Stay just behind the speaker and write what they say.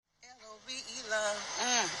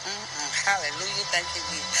Hallelujah. Thank you,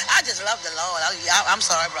 Jesus. I just love the Lord. I'm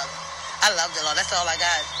sorry, brother. I love the Lord. That's all I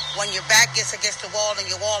got. When your back gets against the wall and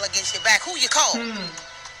your wall against your back, who you call?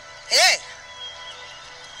 Hey.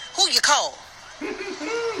 Who you call? Who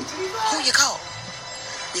you call?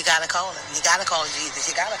 You gotta call him. You gotta call Jesus.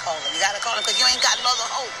 You gotta call him. You gotta call him because you ain't got no other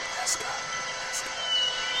hope. That's God.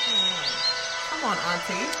 Come on,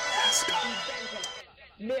 Auntie. That's God.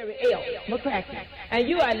 Mary L. McCracken, and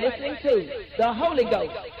you are listening to the Holy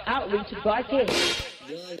Ghost Outreach Broadcast.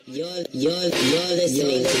 You're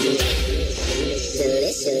listening to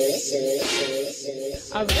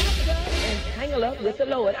I'm wrapped up and tangled up with the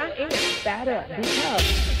Lord. I am fired up because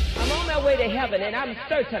I'm on my way to heaven and I'm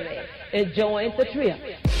certainly enjoying the trip.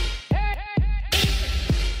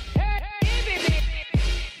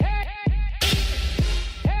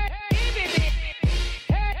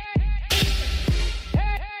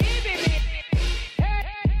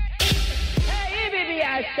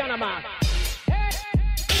 Shanama.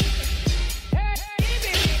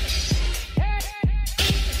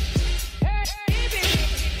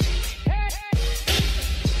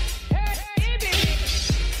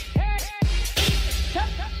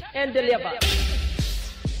 And deliver.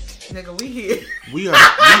 Nigga, we here. We're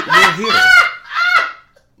here.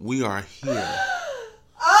 We are here.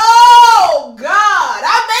 Oh, God.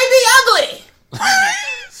 I may be ugly.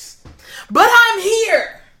 But I'm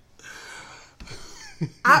here.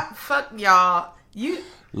 Fuck y'all.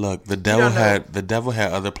 Look, the devil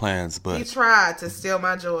had other plans, but he tried to steal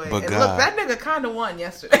my joy. But and God, look, that nigga kind of won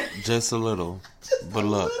yesterday. Just a little. But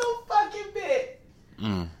look, little fucking bit.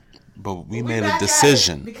 But we made a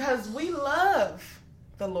decision because we love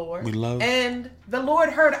the Lord. We love, and the Lord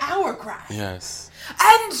heard our cry. Yes.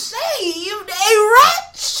 And saved a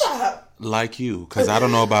wretch like you, because I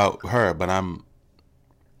don't know about her, but I'm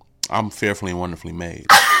fearfully and wonderfully made.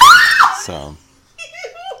 So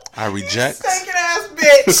I reject. You stinking ass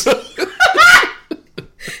bitch. You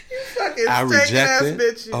fucking I stinking ass reject it.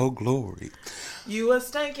 bitch. Oh, glory. You a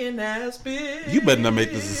stinking ass bitch. You better not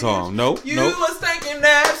make this a song. Nope. You a stinking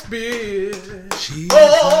ass bitch. Jesus.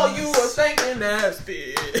 Oh, you a stinking ass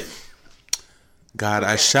bitch. God,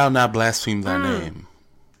 okay. I shall not blaspheme thy name.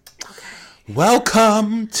 Okay.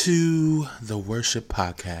 Welcome to the Worship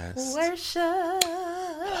Podcast. Worship.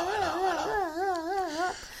 Hello.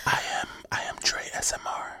 I am Trey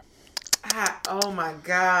SMR. Oh my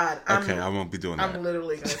God. I won't be doing that. I'm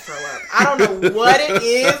literally going to throw up. I don't know what it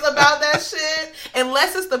is about that shit.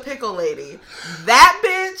 Unless it's the pickle lady. That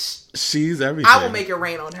bitch. She's everything. I will make it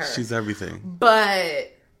rain on her. She's everything.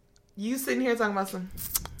 But you sitting here talking about some.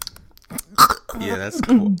 Yeah, that's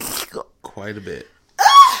quite a bit.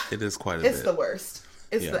 It is quite a bit. It's the worst.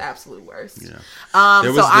 It's the absolute worst. Yeah.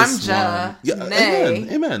 So I'm Nay.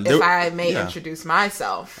 Amen. If I may introduce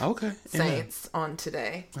myself. Okay. Saints on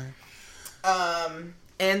today. Right.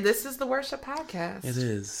 And this is the Worship Podcast. It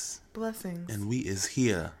is. Blessings. And we is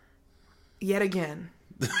here. Yet again.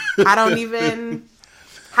 I don't even.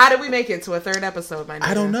 How did we make it to a third episode, my nigga?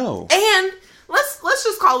 I don't know. And let's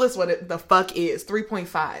just call this what the fuck is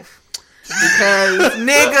 3.5. Because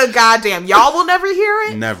nigga, goddamn, y'all will never hear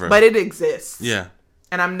it. Never. But it exists. Yeah.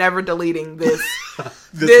 And I'm never deleting this.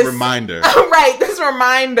 this reminder. Right. This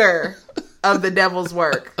reminder of the devil's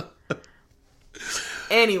work.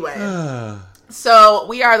 Anyway. So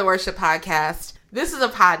we are the Worship Podcast. This is a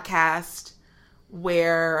podcast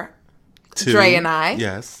where Dre and I.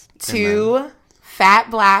 Yes. Two fat,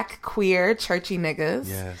 black, queer, churchy niggas.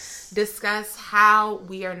 Yes. Discuss how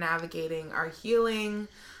we are navigating our healing.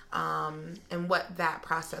 And what that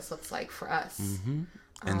process looks like for us. Mm-hmm.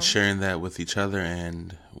 And sharing that with each other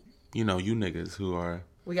and, you niggas who are...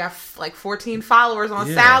 We got like 14 followers on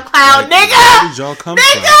SoundCloud, like, nigga! Where did y'all come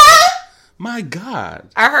from? My God.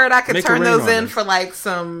 I heard I could turn those in for like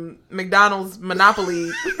some McDonald's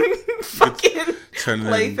Monopoly fucking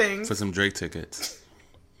playthings. For some Drake tickets.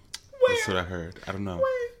 Where? That's what I heard. I don't know.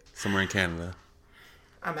 Where? Somewhere in Canada.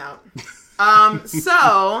 I'm out.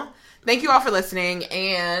 So... Thank you all for listening,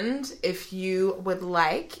 and if you would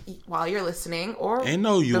like, while you're listening, or ain't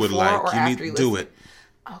no you would like, you need to do it.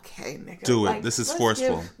 Okay, nigga. Do it. This is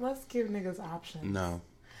forceful. Let's give niggas options. No,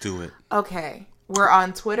 do it. Okay, we're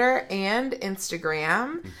on Twitter and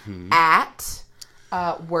Instagram at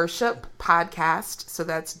Worship Podcast. So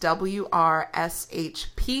that's WRSHP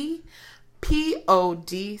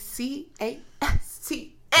PODCAST.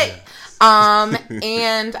 Yes.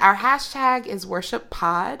 And our hashtag is Worship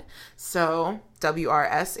Pod. So WRSHPPOD.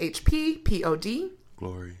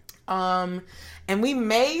 Glory. And we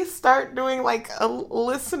may start doing like a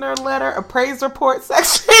listener letter, a praise report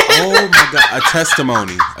section. Oh my God. A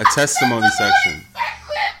testimony section.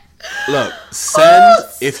 Look, send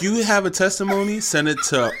if you have a testimony, send it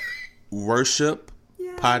to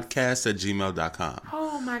worshippodcast@gmail.com.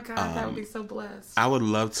 Oh my God, that would be so blessed. I would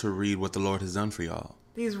love to read what the Lord has done for y'all.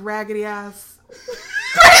 These raggedy ass.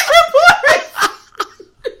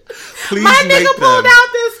 Please my make nigga them. pulled out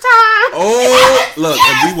this time. Oh, look,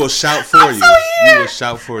 and we will shout for you. So here. We will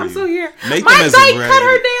shout for you. I'm so here. Make my them as dyke raggedy. cut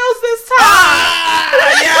her nails this time.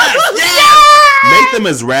 Yes. Make them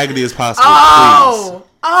as raggedy as possible, please.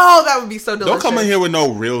 Oh, that would be so delicious. Don't come in here with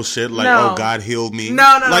no real shit like, No. oh, God healed me.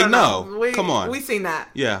 No. Come on. We seen that.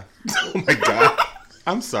 Yeah. Oh my God.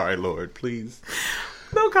 I'm sorry, Lord. Please.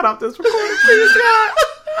 Don't cut off this recording, please, God.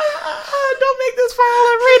 Don't make this file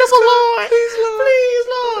unreadable, Lord. Please,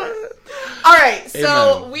 Lord. All right,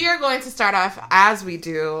 so Amen. we are going to start off, as we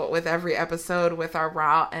do with every episode, with our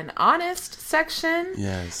raw and honest section.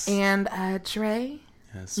 Yes. And Dre,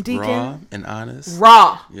 Yes. Deacon. Raw and honest.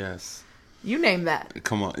 Raw. Yes. You named that.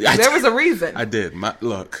 Come on. There was a reason. I did.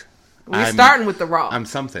 Look. We're starting with the raw. I'm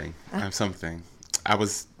something. I'm something. I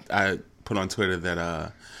put on Twitter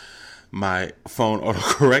that my phone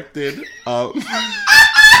autocorrected.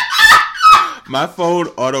 My phone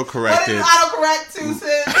autocorrected. What is autocorrect to,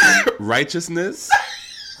 sis? Righteousness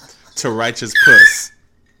to righteous puss.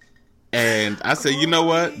 And I said, you know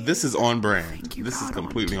what? This is on brand. This is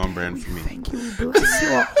completely on brand for me. Thank you. We bless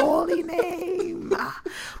your holy name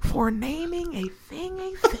for naming a thing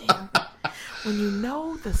a thing. When you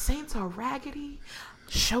know the saints are raggedy,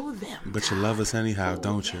 show them. But you love us anyhow,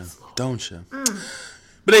 don't you? Don't you?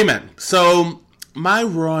 But amen. So my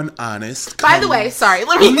raw and honest. By the way, sorry.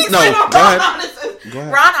 Let me go ahead. Go ahead.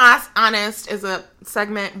 Raw and Honest is a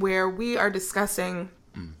segment where we are discussing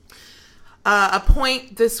a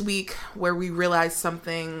point this week where we realize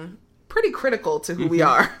something pretty critical to who we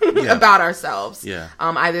are about ourselves. Yeah.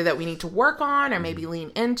 Either that we need to work on or maybe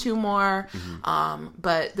lean into more.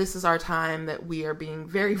 But this is our time that we are being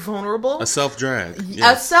very vulnerable. A self-drag. A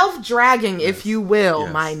Yes. self-dragging, if you will,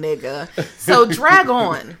 Yes. my nigga. So drag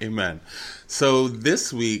on. Amen. So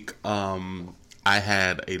this week, I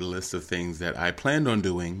had a list of things that I planned on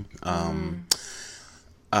doing.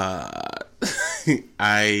 I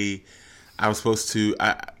was supposed to.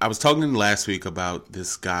 I was talking last week about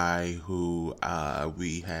this guy who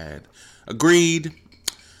we had agreed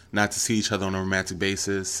not to see each other on a romantic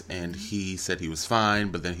basis, and he said he was fine,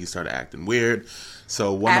 but then he started acting weird.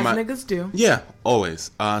 So one As of my niggas do. Yeah, always.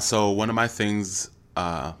 So one of my things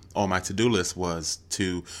on my to-do list was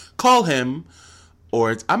to call him,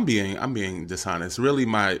 or I'm being dishonest. Really,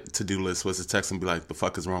 my to-do list was to text him and be like, "The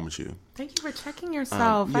fuck is wrong with you?" Thank you for checking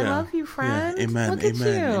yourself. I yeah. love you, friend. Yeah. Amen. Look at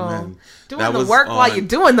Amen. you. Amen. Doing That the was work while on- you're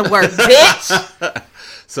doing the work, bitch.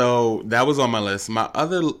 So that was on my list. My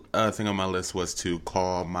other thing on my list was to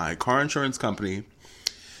call my car insurance company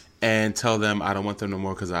and tell them I don't want them no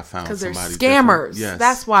more because I found Because they're somebody scammers. different. Yes.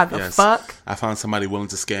 That's why the fuck. I found somebody willing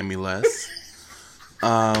to scam me less.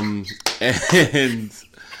 And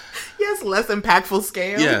Yes, less impactful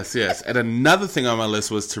scale. yes. And another thing on my list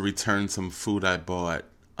was to return some food I bought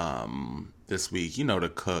this week. You know, to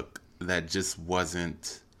cook that just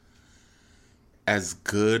wasn't as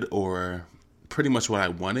good or pretty much what I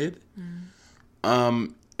wanted.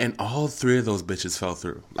 And all three of those bitches fell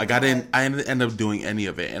through. Like I didn't end up doing any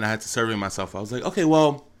of it, and I had to survey myself. I was like, okay,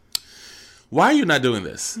 well, why are you not doing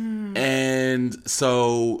this? And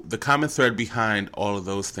so the common thread behind all of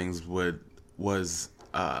those things was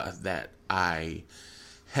that I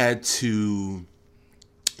had to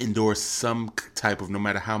endure some type of, no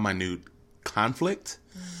matter how minute, conflict.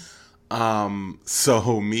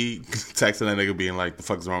 So me texting that nigga being like, "The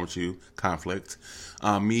fuck is wrong with you?" Conflict.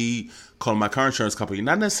 Me calling my car insurance company,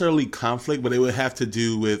 not necessarily conflict, but it would have to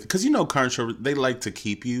do with, because car insurance, they like to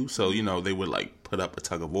keep you, so they would like put up a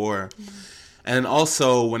tug of war. And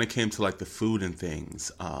also when it came to like the food and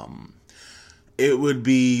things, it would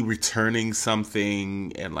be returning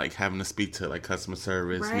something and like having to speak to like customer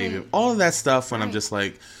service, Right. maybe all of that stuff. When I'm just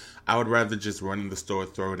like, I would rather just run in the store,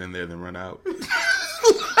 throw it in there, than run out. Get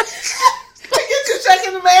your check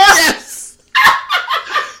in the mail. Yes.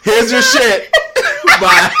 Here's your shit.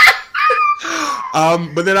 Bye.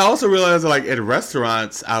 But then I also realized that, like, at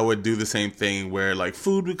restaurants, I would do the same thing where like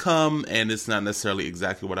food would come and it's not necessarily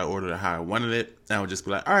exactly what I ordered or how I wanted it. And I would just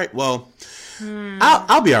be like, all right, well,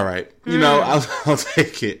 I'll be all right. I'll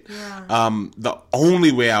take it. Yeah. The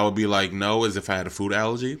only way I would be like no is if I had a food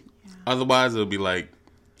allergy. Yeah. Otherwise, it would be like,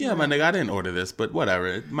 yeah, my nigga, I didn't order this, but whatever.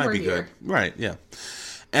 It might be good. Right, yeah.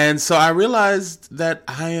 And so I realized that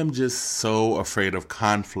I am just so afraid of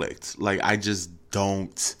conflict. Like, I just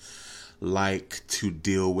don't like to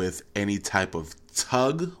deal with any type of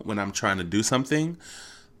tug when I'm trying to do something.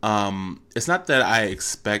 it's not that I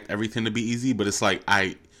expect everything to be easy, but it's like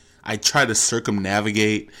I try to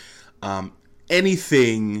circumnavigate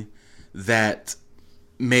anything that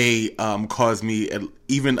may cause me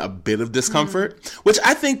even a bit of discomfort, which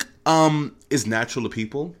I think is natural to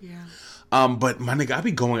people. Yeah. But my nigga, I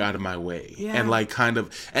be going out of my way, and like kind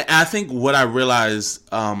of. And I think what I realized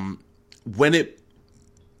when it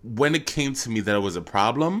came to me that it was a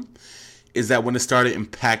problem is that when it started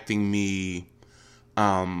impacting me,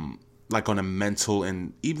 like on a mental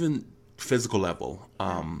and even physical level,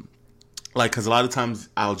 like because a lot of times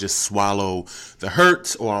I'll just swallow the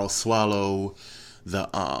hurt or I'll swallow the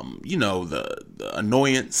the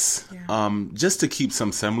annoyance, just to keep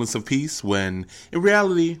some semblance of peace, when in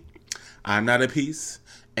reality I'm not at peace,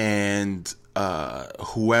 and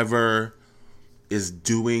whoever is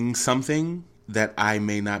doing something that I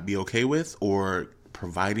may not be okay with, or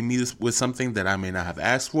providing me with something that I may not have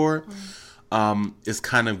asked for, is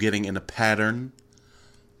kind of getting in a pattern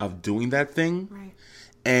of doing that thing, Right.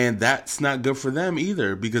 and that's not good for them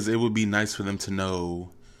either, because it would be nice for them to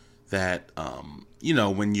know that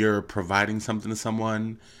when you're providing something to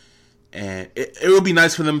someone, and it would be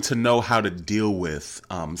nice for them to know how to deal with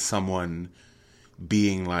someone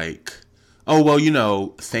being like, oh,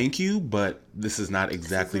 well, thank you, but this is not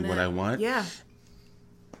exactly what I want. Yeah.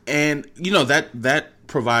 And, that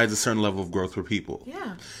provides a certain level of growth for people.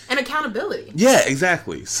 Yeah. And accountability. Yeah,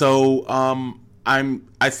 exactly. So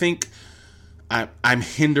I think I'm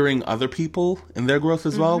hindering other people in their growth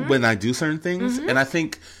as well when I do certain things. And I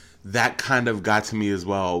think that kind of got to me as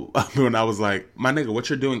well when I was like, my nigga, what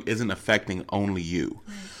you're doing isn't affecting only you.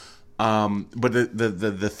 But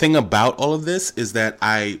the thing about all of this is that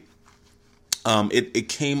it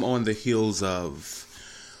came on the heels of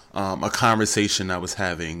a conversation I was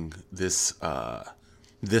having this past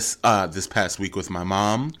week with my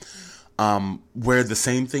mom, where the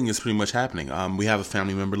same thing is pretty much happening. We have a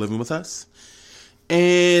family member living with us,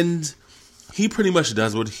 and he pretty much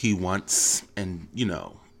does what he wants, and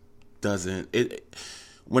doesn't it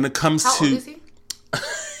when it comes How to old is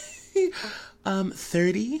he?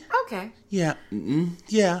 30. Okay. Yeah.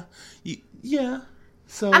 Yeah. Yeah.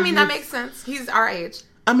 So I mean, that makes sense. He's our age.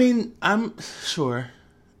 I mean, I'm sure.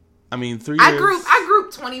 I mean, 3 years. I grew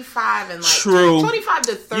 25 and like True. 25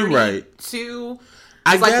 to 32. You're right.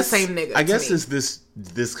 I guess, like the same nigga. I guess it's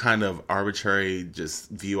this kind of arbitrary just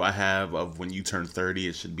view I have of when you turn 30,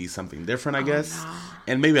 it should be something different. I guess, no.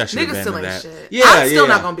 and maybe I should Niggas abandon still ain't that. shit. Yeah, I'm still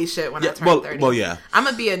not gonna be shit when I turn 30. Well, yeah. I'm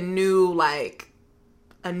gonna be a new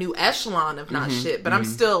echelon of not shit, but I'm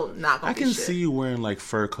still not gonna be shit. I can see you wearing like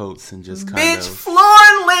fur coats and just kind Bitch, of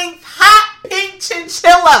floor length, hot pink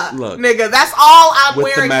chinchilla. Look, nigga, that's all I'm with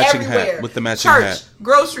wearing the matching everywhere. hat. With the matching Church, hat.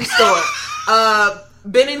 grocery store,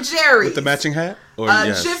 Ben and Jerry's. With the matching hat? Or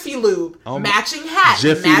yes. Jiffy Lube. Oh, matching hat.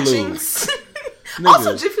 Jiffy matching... Lube.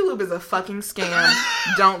 Also, Jiffy Lube is a fucking scam.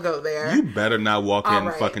 Don't go there. You better not walk All in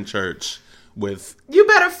right. fucking church with You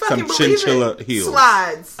better fucking some believe chinchilla it. heels.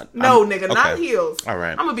 Slides. No, nigga, not okay. heels. All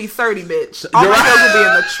right. I'm gonna be 30, bitch. All my heels will be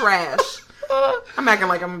in the trash. I'm acting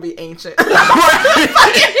like I'm gonna be ancient. Y'all,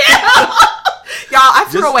 I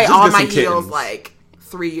threw away just all get my some heels kittens. like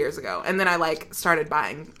 3 years ago, and then I started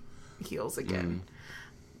buying heels again.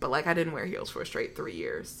 But I didn't wear heels for a straight 3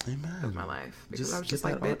 years of my life because I was just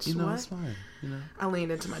like, bitch, what? It's fine. I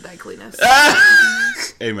leaned into my dykeliness.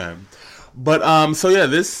 Amen. But so yeah,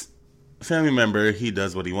 this family member, he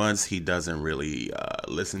does what he wants. He doesn't really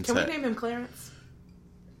listen Can to. we name him Clarence?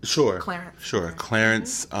 Sure. Clarence. Sure. Okay.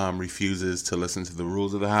 Clarence refuses to listen to the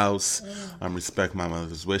rules of the house, respect my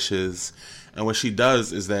mother's wishes. And what she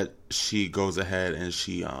does is that she goes ahead and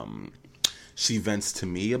she vents to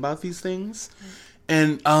me about these things.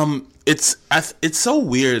 And it's so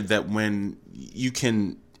weird that when you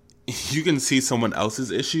can see someone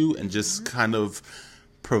else's issue and just kind of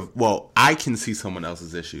I can see someone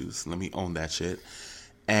else's issues. Let me own that shit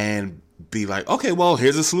and be like, okay, well,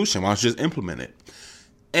 here's a solution. Why don't you just implement it?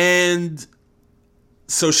 And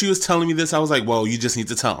so she was telling me this. I was like, well, you just need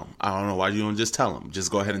to tell him. I don't know why you don't just tell him. Just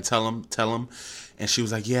go ahead and tell him. And she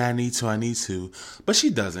was like, yeah, I need to. But she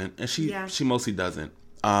doesn't. And she mostly doesn't.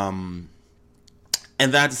 And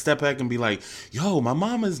then I had to step back and be like, yo, my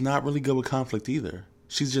mom is not really good with conflict either.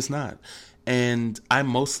 She's just not. And I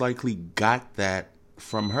most likely got that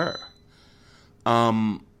from her.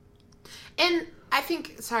 And I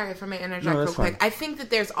think, sorry if I may interject real quick. Fine. I think that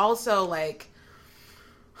there's also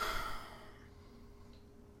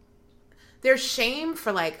there's shame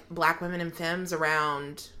for black women and femmes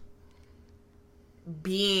around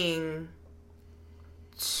being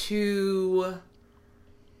too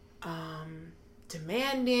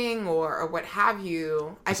demanding or what have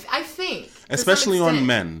you. I think, especially on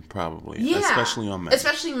men, probably. Yeah, especially on men,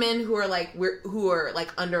 especially men who are like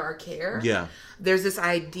under our care. Yeah, there's this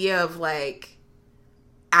idea of like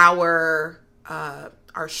our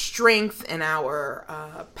strength and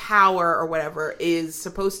our power or whatever is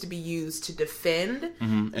supposed to be used to defend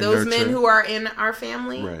those men who are in our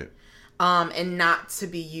family, right? And not to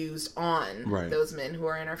be used on right. those men who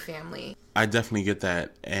are in our family. I definitely get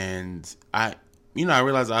that, and I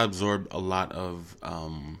realize I absorbed a lot of,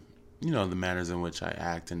 the manners in which I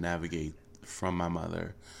act and navigate from my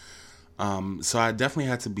mother. So I definitely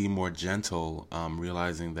had to be more gentle,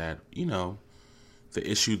 realizing that, the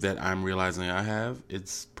issue that I'm realizing I have,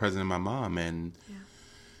 it's present in my mom, and,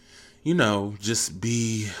 just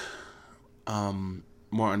be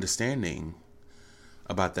more understanding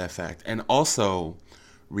about that fact. And also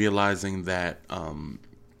realizing that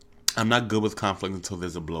I'm not good with conflict until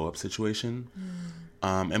there's a blow-up situation.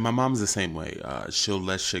 And my mom's the same way. She'll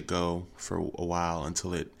let shit go for a while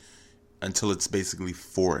until it's basically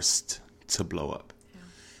forced to blow up. Yeah.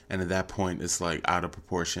 And at that point, it's like out of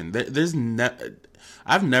proportion.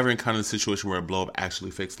 I've never encountered a situation where a blow-up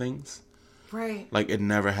actually fixed things. Right. Like, it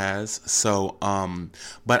never has. So,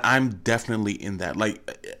 but I'm definitely in that.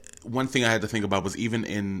 Like, one thing I had to think about was even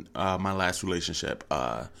in my last relationship,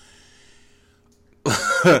 there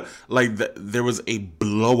was a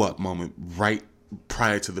blow-up moment right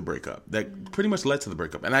prior to the breakup that pretty much led to the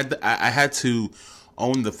breakup. And I had to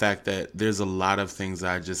own the fact that there's a lot of things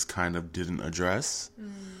that I just kind of didn't address.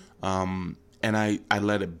 And I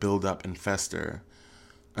let it build up and fester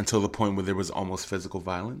until the point where there was almost physical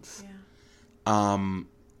violence. Yeah.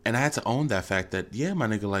 And I had to own that fact that, yeah, my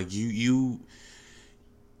nigga, like, you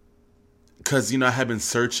because, I had been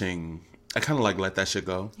searching. I kind of, like, let that shit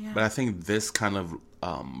go. Yeah. But I think this kind of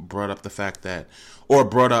brought up the fact that, or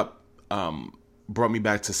brought me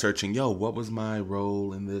back to searching, what was my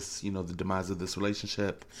role in this, the demise of this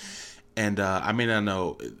relationship? And I may not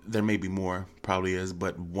know, there may be more, probably is,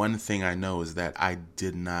 but one thing I know is that I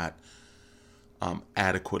did not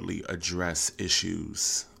adequately address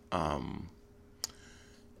issues.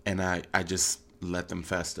 And I just let them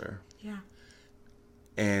fester. Yeah.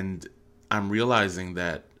 And I'm realizing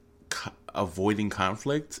that avoiding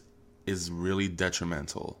conflict is really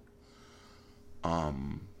detrimental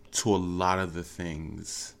to a lot of the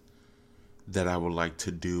things that I would like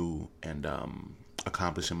to do and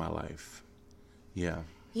accomplish in my life. Yeah.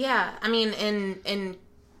 Yeah. I mean, in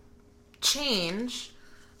change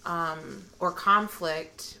or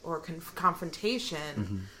conflict or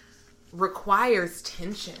confrontation requires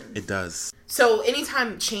tension. It does. So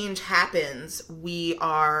anytime change happens,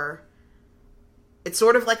 it's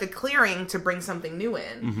sort of like a clearing to bring something new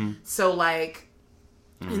in. So, like,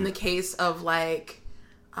 in the case of, like,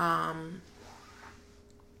 in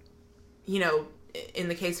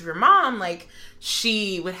the case of your mom, like,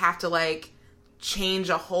 she would have to, like, change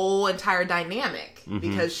a whole entire dynamic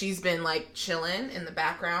because she's been, like, chilling in the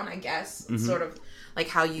background, I guess. It's sort of like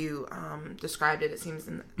how you described it. It seems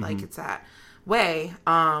like it's that way.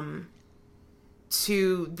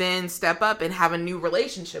 To then step up and have a new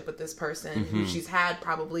relationship with this person who she's had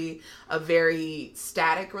probably a very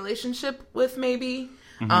static relationship with, maybe.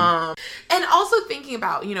 And also thinking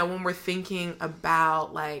about, when we're thinking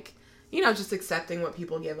about, like, just accepting what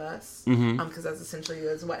people give us, because that's essentially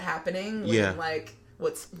is what happening. When, like,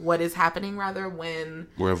 what is happening rather when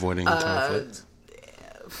we're avoiding conflict.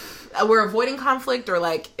 We're avoiding conflict, or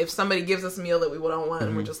like if somebody gives us a meal that we don't want,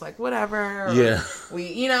 and we're just like whatever. Or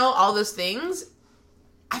we, all those things.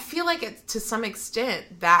 I feel like it's to some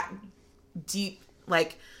extent that deep,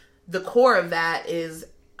 like the core of that is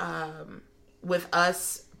with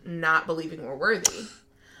us not believing we're worthy.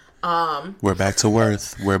 We're back to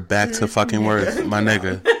worth. We're back to fucking worth, my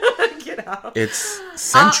nigga. Get out. It's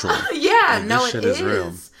central. Yeah, like, this shit is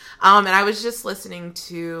real. And I was just listening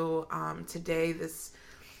to today this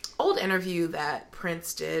old interview that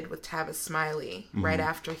Prince did with Tavis Smiley right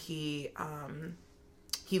after he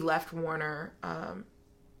left Warner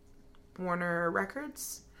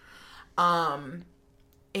Records.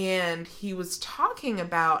 And he was talking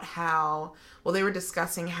about how, they were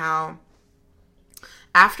discussing how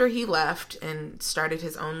after he left and started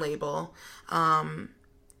his own label,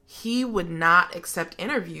 he would not accept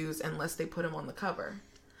interviews unless they put him on the cover.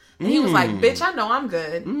 And he was like, bitch, I know I'm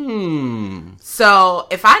good. So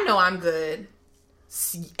if I know I'm good,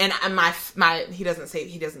 and my he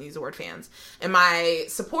doesn't use the word fans, and my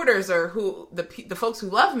supporters are the folks who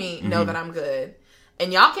love me know that I'm good,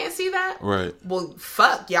 and y'all can't see that, right? Well,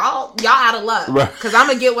 fuck y'all out of luck, right? Because I'm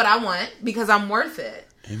gonna get what I want because I'm worth it.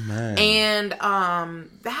 Amen. And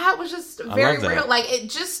that was just very real. Like, it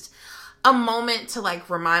just a moment to like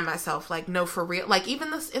remind myself, like, no, for real. Like,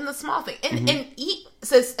 even this in the small thing, and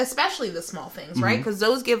especially the small things, right? Because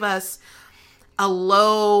those give us a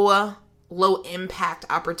low impact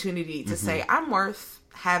opportunity to say, I'm worth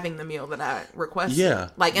having the meal that I requested. Yeah.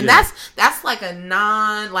 Like, and that's like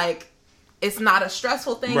a it's not a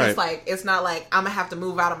stressful thing. Right. It's not like I'm gonna have to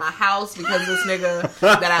move out of my house because this nigga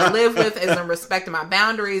that I live with isn't respecting my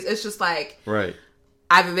boundaries. It's just like, right,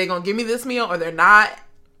 either they're gonna give me this meal or they're not,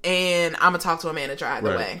 and I'm gonna talk to a manager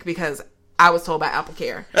either way because I was told by Apple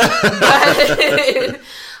Care. But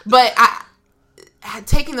I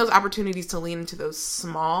taking those opportunities to lean into those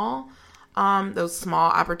small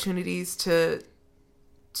opportunities to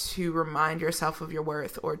remind yourself of your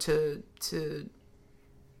worth, or to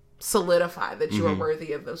solidify that you are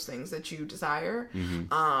worthy of those things that you desire,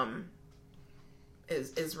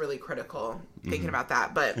 is really critical. Thinking about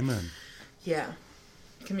that. But yeah,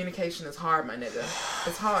 communication is hard, my nigga.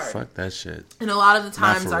 It's hard. Fuck that shit. And a lot of the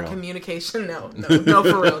times our communication, no,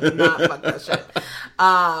 for real, do not fuck that shit.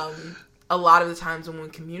 A lot of the times when we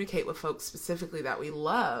communicate with folks specifically that we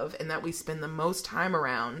love and that we spend the most time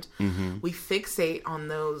around, we fixate on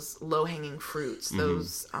those low-hanging fruits,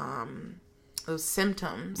 those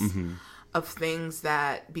symptoms of things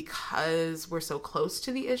that, because we're so close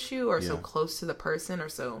to the issue or so close to the person or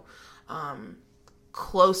so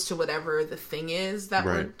close to whatever the thing is that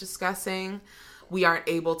we're discussing, we aren't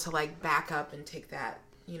able to like back up and take that,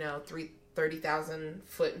 30,000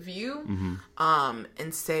 foot view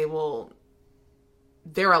and say, well,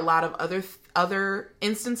 there are a lot of other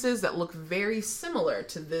instances that look very similar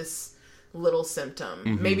to this little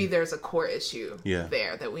symptom. Maybe there's a core issue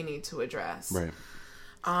there that we need to address. Right.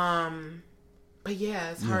 But yeah,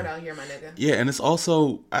 it's hard out here, my nigga. Yeah, and it's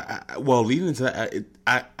also, leading into that,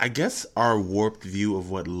 I guess our warped view of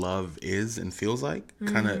what love is and feels like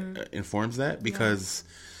kind of informs that, because,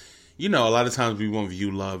 a lot of times we won't view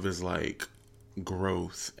love as like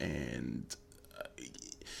growth and,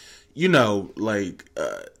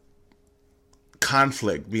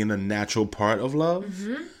 conflict being a natural part of love.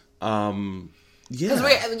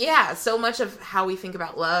 So much of how we think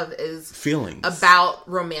about love is feelings about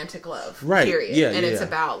romantic love, right? Period. And it's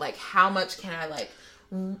about like, how much can I like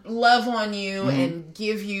love on you and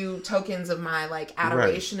give you tokens of my like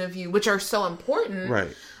adoration of you, which are so important,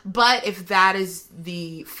 right? But if that is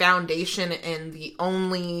the foundation and the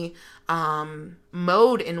only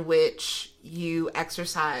mode in which you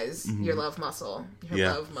exercise your love muscle,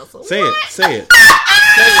 love muscle. Say it. Say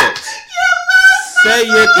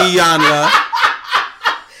it, Iyanla.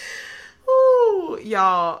 Ooh,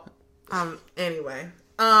 y'all. Anyway.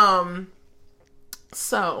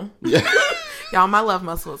 So. Y'all, my love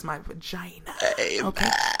muscle is my vagina. Okay.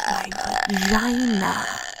 My vagina.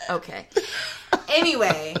 Okay.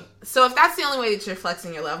 Anyway, so if that's the only way that you're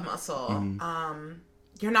flexing your love muscle,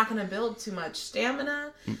 you're not going to build too much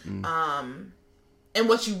stamina. And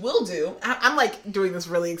what you will do, I'm like doing this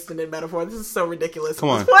really extended metaphor. This is so ridiculous. Come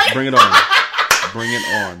on, bring it on. Bring it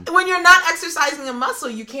on. When you're not exercising a muscle,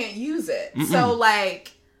 you can't use it. So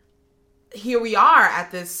like, here we are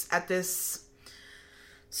at this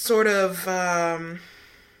sort of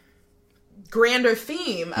grander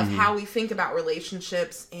theme of how we think about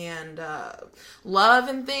relationships and love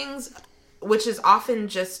and things, which is often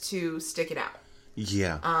just to stick it out.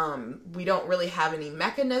 Yeah. We don't really have any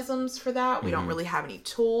mechanisms for that. We don't really have any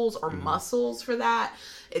tools or muscles for that.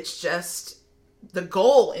 It's just the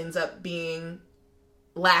goal ends up being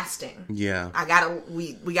lasting. Yeah.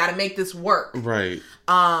 We gotta make this work. Right.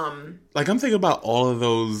 Like, I'm thinking about all of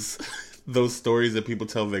those stories that people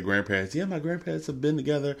tell their grandparents. Yeah, my grandparents have been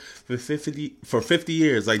together for 50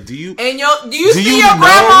 years. Like, do you see your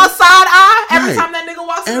grandma's side eye every time that nigga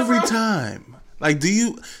walks in the room? Every time. Like, do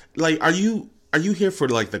you, like, are you here for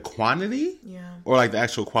like the quantity? Yeah. Or like the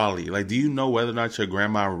actual quality? Like, do you know whether or not your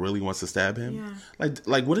grandma really wants to stab him? Yeah.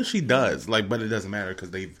 Like what if she does? Like, but it doesn't matter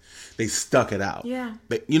because they stuck it out. Yeah.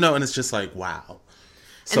 And it's just like, wow.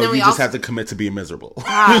 So you just have to commit to being miserable.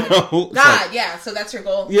 God, yeah. So that's your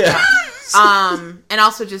goal. Yeah. And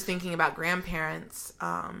also just thinking about grandparents,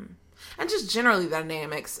 and just generally the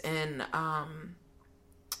dynamics in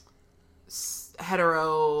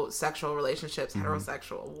heterosexual relationships.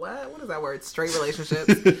 Heterosexual. What is that word? Straight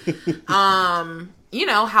relationships. How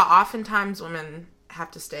oftentimes women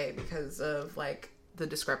have to stay because of like the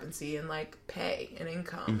discrepancy in like pay and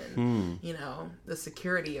income and the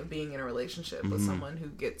security of being in a relationship with someone who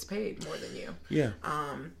gets paid more than you. Yeah.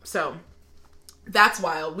 So That's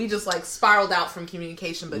wild. We just like spiraled out from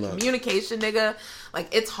communication, but communication, nigga,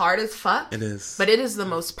 like it's hard as fuck. It is. But it is the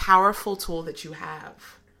most powerful tool that you have.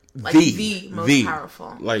 Like the most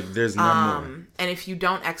powerful. Like there's none more. And if you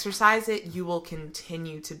don't exercise it, you will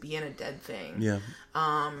continue to be in a dead thing. Yeah.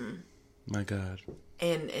 My God.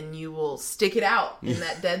 And you will stick it out in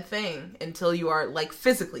that dead thing until you are like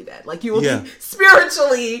physically dead. Like you will be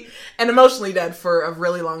spiritually and emotionally dead for a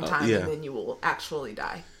really long time, and then you will actually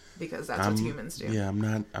die because that's what humans do. Yeah, I'm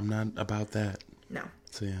not about that. No.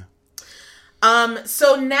 So yeah.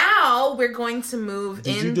 So now we're going to move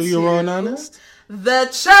into. Did you do your raw and honest? The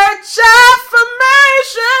church affirmation.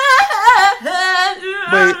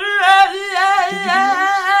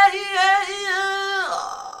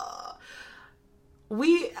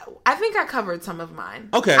 Wait. I think I covered some of mine.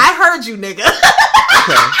 Okay. I heard you, nigga.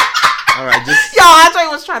 Okay. All right. Just yo, Andre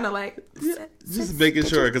was trying to like. Just making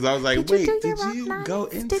sure because I was like, wait, did you go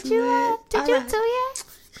into it? Did you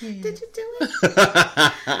do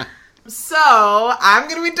it? So I'm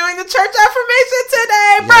gonna be doing the church affirmation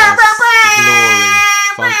today. Yes.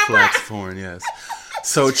 Glory, funk, flex, foreign. Yes.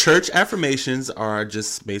 So church affirmations are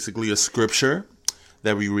just basically a scripture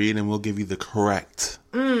that we read, and we'll give you the correct,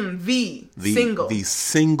 the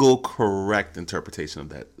single correct interpretation of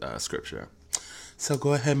that scripture. So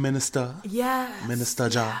go ahead, minister. Yes. Minister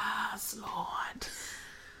Ja. Yes, Lord.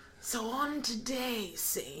 So on today,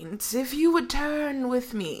 saints, if you would turn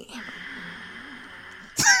with me.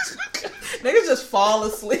 Niggas just fall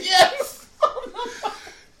asleep. Yes.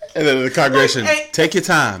 And then the congregation, take your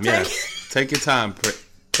time. Yes. Take your time.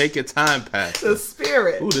 Take your time, Pastor. The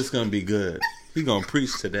spirit. Ooh, this is going to be good. He's going to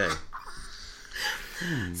preach today.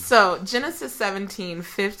 So, Genesis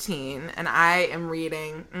 17:15, and I am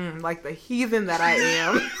reading, like the heathen that I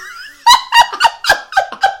am.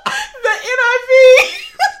 The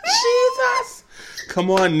NIV. Jesus. Come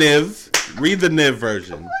on, Niv. Read the Niv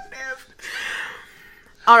version.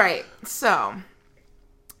 All right. So,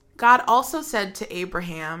 God also said to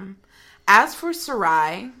Abraham, "As for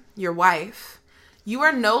Sarai, your wife, you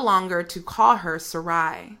are no longer to call her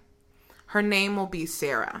Sarai. Her name will be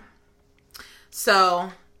Sarah."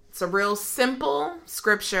 So it's a real simple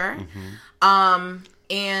scripture.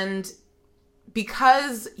 And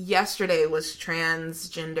because yesterday was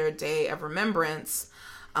Transgender Day of Remembrance,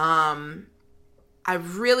 I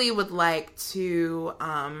really would like to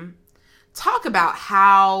talk about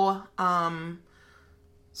how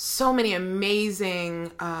so many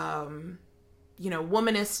amazing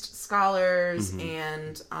womanist scholars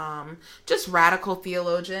and just radical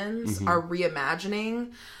theologians are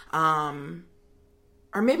reimagining,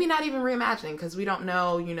 or maybe not even reimagining, because we don't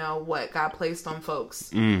know, what God placed on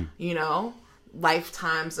folks,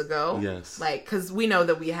 lifetimes ago. Yes. Like, because we know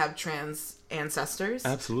that we have trans ancestors.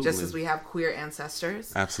 Absolutely. Just as we have queer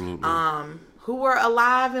ancestors. Absolutely. Who were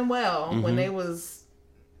alive and well when they was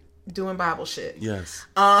doing Bible shit. Yes.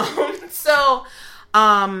 So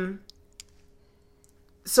when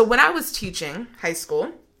I was teaching high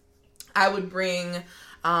school, I would bring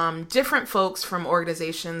different folks from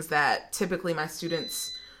organizations that typically my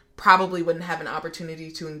students probably wouldn't have an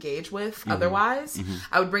opportunity to engage with otherwise.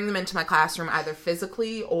 I would bring them into my classroom either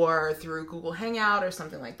physically or through Google Hangout or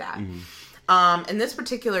something like that. And this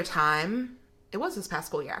particular time, it was this past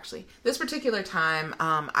school year actually. This particular time,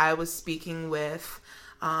 I was speaking with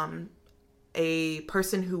a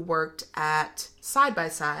person who worked at Side by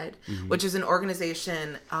Side, which is an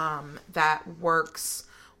organization that works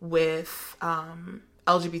with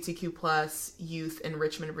LGBTQ plus youth in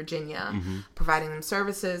Richmond, Virginia, providing them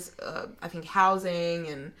services, I think housing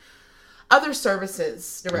and other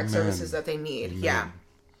services, direct services that they need. Amen. Yeah.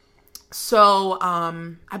 So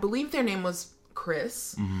I believe their name was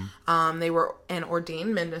Chris. They were an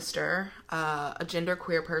ordained minister, a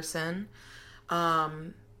genderqueer person.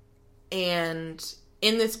 And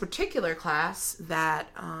in this particular class that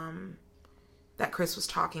Chris was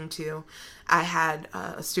talking to, I had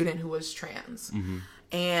a student who was trans.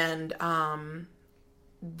 And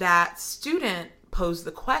that student posed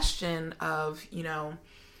the question of,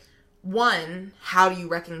 one, how do you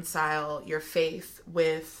reconcile your faith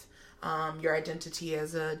with your identity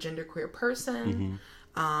as a genderqueer person?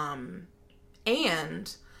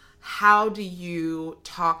 And how do you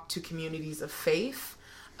talk to communities of faith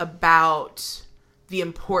about the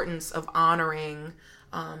importance of honoring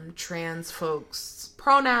trans folks'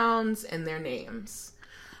 pronouns and their names?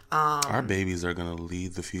 Our babies are going to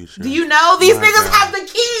lead the future. Do you know? These niggas have the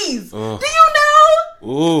keys. Ugh. Do you know?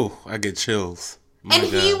 Ooh, I get chills.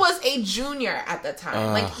 He was a junior at the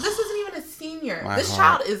time. This isn't even a senior. This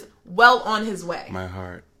child is well on his way. My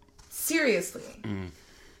heart. Seriously.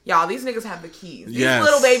 Y'all, these niggas have the keys. These Yes.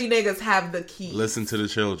 little baby niggas have the keys. Listen to the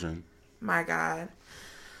children. My God.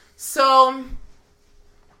 So,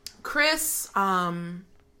 Chris's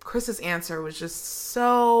answer was just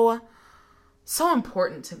so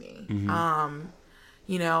important to me. Mm-hmm.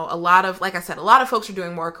 You know, a lot of folks are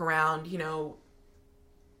doing work around, you know,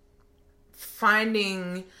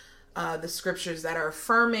 finding the scriptures that are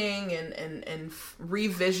affirming and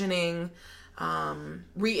re-envisioning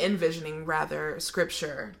rather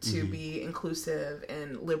scripture to be inclusive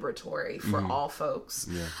and liberatory for all folks.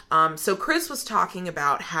 Yeah. So Chris was talking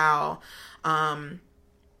about how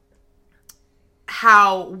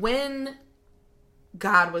when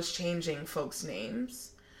God was changing folks'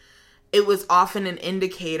 names, it was often an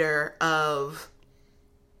indicator of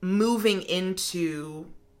moving into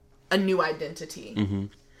a new identity. Mm-hmm.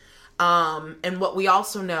 And what we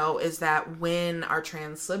also know is that when our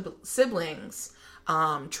trans siblings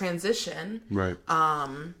transition, Right.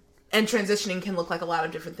 and transitioning can look like a lot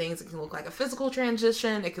of different things. It can look like a physical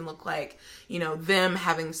transition. It can look like, you know, them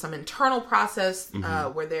having some internal process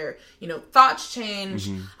where their, you know, thoughts change.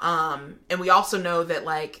 And we also know that,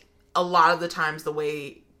 like, a lot of the times the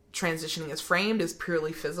way transitioning is framed is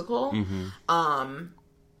purely physical.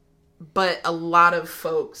 But a lot of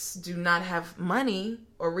folks do not have money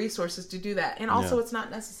or resources to do that. And also it's not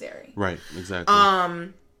necessary. Right, exactly.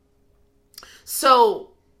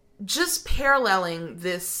 So just paralleling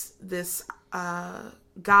this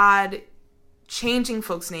God changing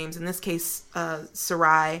folks' names, in this case,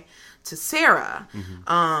 Sarai to Sarah.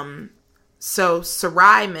 So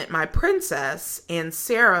Sarai meant my princess, and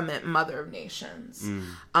Sarah meant mother of nations.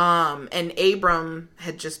 And Abram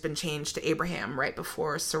had just been changed to Abraham right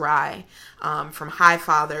before Sarai, from high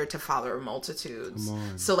father to father of multitudes.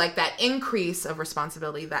 So like that increase of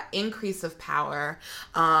responsibility, that increase of power.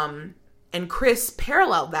 And Chris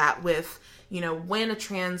paralleled that with, you know, when a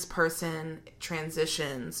trans person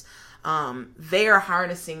transitions, they are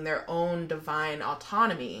harnessing their own divine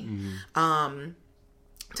autonomy,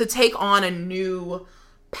 to take on a new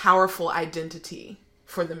powerful identity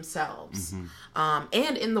for themselves,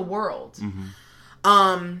 and in the world.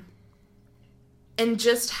 And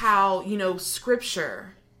just how, you know,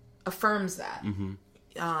 scripture affirms that,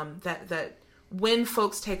 that when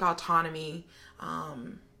folks take autonomy,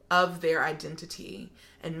 of their identity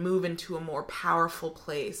and move into a more powerful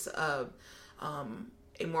place of, a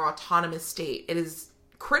more autonomous state, it is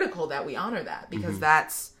critical that we honor that, because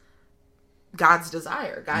that's God's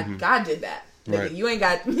desire. God did that. Right. You ain't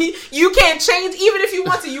got, you can't change, even if you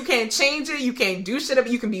want to, you can't change it. You can't do shit up.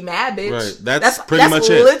 You can be mad, bitch. Right. That's pretty much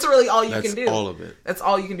it. That's literally all you can do. That's all of it. That's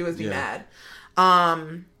all you can do is be mad.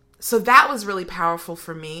 So that was really powerful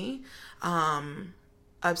for me,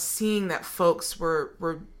 of seeing that folks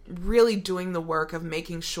were really doing the work of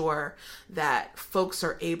making sure that folks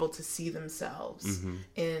are able to see themselves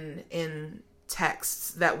in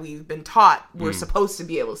texts that we've been taught we're supposed to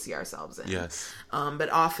be able to see ourselves in. Yes. But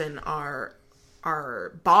often are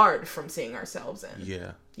barred from seeing ourselves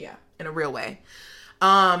in. Yeah, in a real way.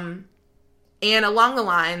 And along the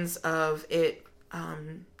lines of it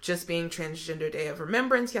just being Transgender Day of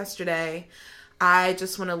Remembrance yesterday, I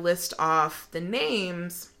just want to list off the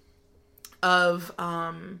names of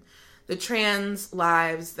the trans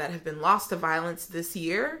lives that have been lost to violence this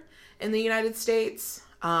year in the United States.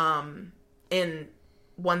 And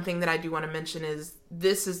one thing that I do want to mention is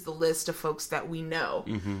this is the list of folks that we know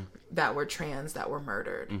that were trans, that were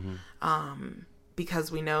murdered.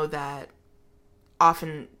 Because we know that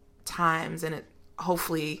oftentimes, and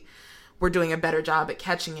hopefully we're doing a better job at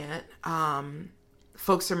catching it,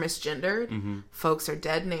 folks are misgendered, folks are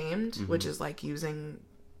dead named, which is like using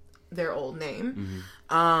their old name.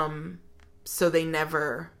 So they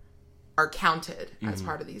never are counted as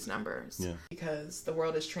part of these numbers. Yeah. Because the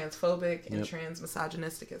world is transphobic and trans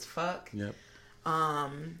misogynistic as fuck.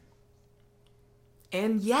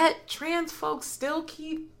 And yet trans folks still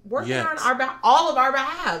keep working on all of our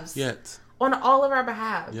behalves. On all of our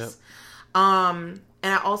behalves. And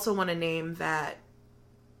I also want to name that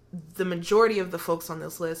the majority of the folks on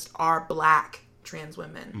this list are Black trans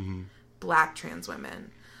women. Black trans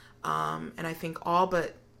women. And I think all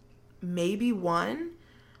but maybe one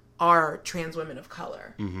are trans women of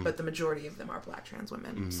color, but the majority of them are Black trans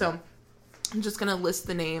women. So I'm just going to list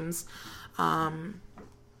the names and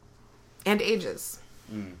ages.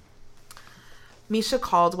 Misha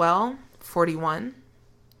Caldwell, 41.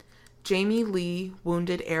 Jamie Lee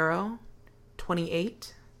Wounded Arrow,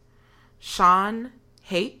 28. Sean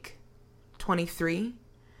Hake, 23.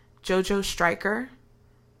 Jojo Stryker,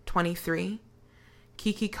 23.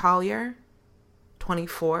 Kiki Collier,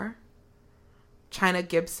 24. China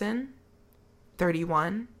Gibson,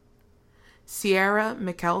 31. Sierra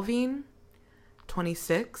McElveen,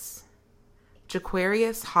 26.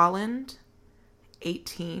 Jaquarius Holland,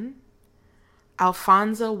 18.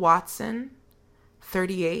 Alfonso Watson,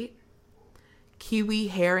 38. Kiwi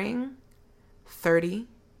Herring, 30.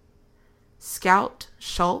 Scout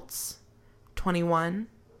Schultz, 21.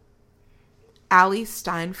 Allie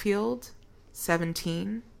Steinfield,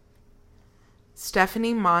 17.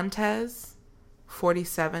 Stephanie Montez,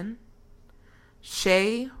 47.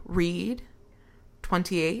 Shay Reed,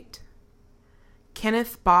 28.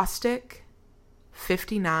 Kenneth Bostick,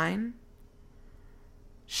 59.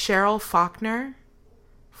 Cheryl Faulkner,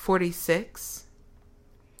 46.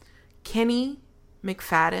 Kenny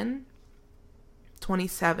McFadden,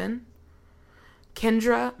 27.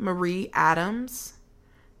 Kendra Marie Adams,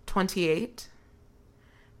 28.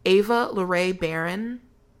 Ava Lorraine Barron,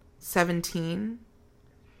 17.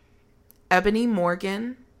 Ebony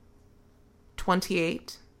Morgan,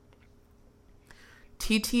 28.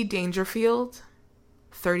 TT Dangerfield,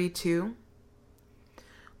 32.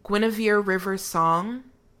 Guinevere Rivers Song,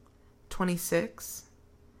 26.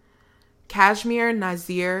 Kashmir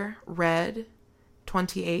Nazir Red,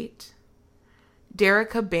 28.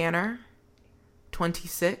 Derica Banner,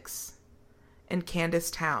 26. And Candace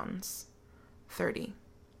Towns, 30.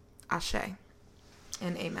 Ashe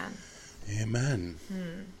and amen. Amen.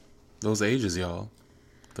 Those ages, y'all.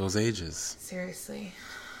 Those ages. Seriously.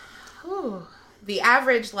 Whew. The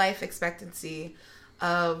average life expectancy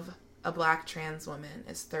of a black trans woman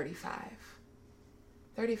is 35.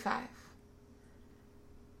 35.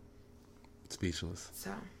 Speechless.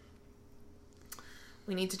 So,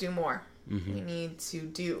 we need to do more. Mm-hmm. We need to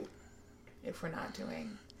do if we're not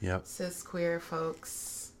doing. Yep. Cis queer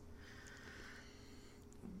folks.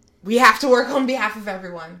 We have to work on behalf of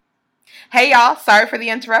everyone. Hey y'all, sorry for the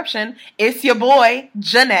interruption. It's your boy,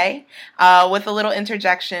 Janae, with a little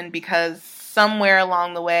interjection because somewhere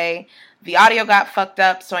along the way, the audio got fucked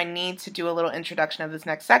up, so I need to do a little introduction of this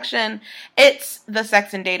next section. It's the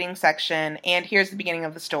sex and dating section, and here's the beginning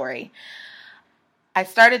of the story. I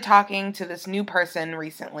started talking to this new person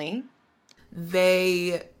recently.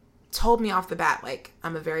 They told me off the bat, like,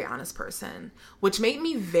 I'm a very honest person, which made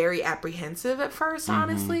me very apprehensive at first,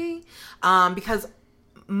 honestly, because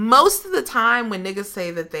most of the time when niggas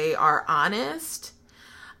say that they are honest,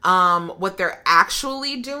 what they're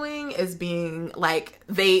actually doing is being, like,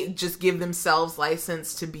 they just give themselves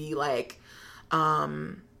license to be, like,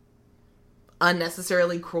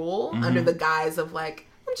 unnecessarily cruel under the guise of, like,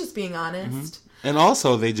 I'm just being honest. And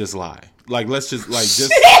also, they just lie. Like, let's just, like,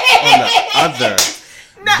 just on the other...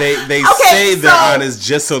 No, they okay, say they're honest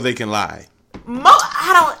just so they can lie.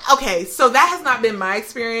 Okay, so that has not been my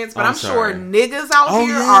experience, but I'm sure niggas out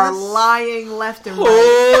here are lying left and right.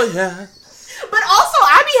 Oh, yeah. But also,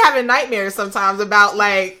 I be having nightmares sometimes about,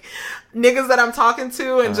 like, niggas that I'm talking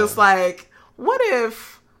to and just, like, what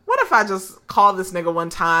if I just call this nigga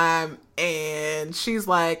one time and she's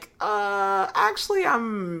like, actually,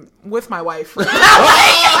 I'm with my wife right now.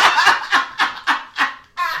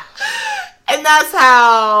 And that's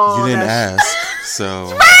how... You didn't ask,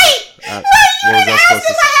 so... Right! Right! You didn't ask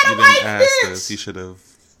if I had a wife, bitch! This. You should have...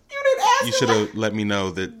 You should have let me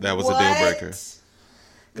know that was a deal breaker.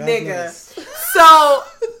 Nigga. So,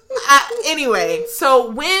 anyway,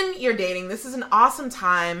 so when you're dating, this is an awesome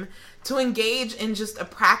time to engage in just a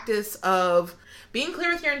practice of being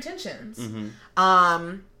clear with your intentions.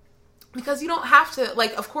 Because you don't have to...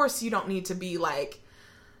 Like, of course, you don't need to be, like...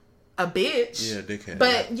 a bitch. Yeah, dickhead.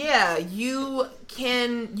 But yeah, you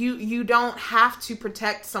don't have to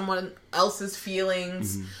protect someone else's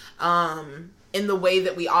feelings in the way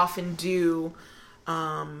that we often do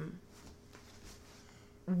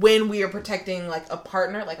when we are protecting, like, a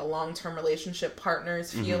partner, like a long-term relationship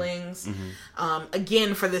partner's feelings.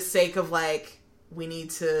 Again, for the sake of, like, we need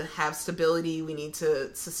to have stability. We need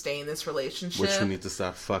to sustain this relationship. Which we need to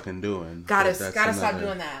stop fucking doing. Gotta stop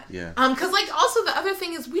doing that. Yeah. Cause, like, also the other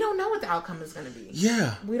thing is we don't know what the outcome is gonna be.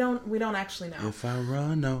 Yeah. We don't actually know. If I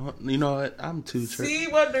run on, you know what? I'm too tricky. See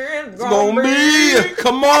what they're gonna be.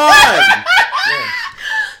 Come on. Yeah.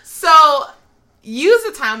 So use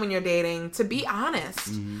the time when you're dating to be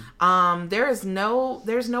honest. There's no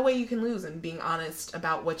way you can lose in being honest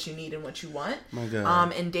about what you need and what you want. My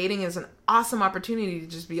God. And dating is an awesome opportunity to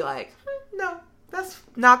just be like, no, that's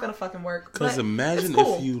not gonna fucking work. Because imagine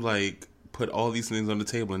if you, like, put all these things on the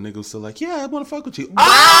table and niggas still like, yeah, I want to fuck with you.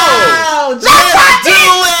 Oh, just do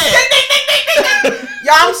it.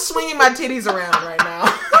 Y'all, I'm swinging my titties around right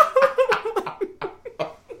now.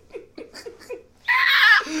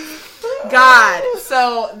 God.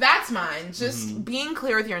 So that's mine. Just being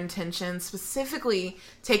clear with your intentions, specifically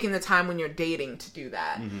taking the time when you're dating to do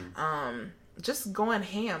that. Just going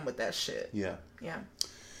ham with that shit. Yeah. Yeah.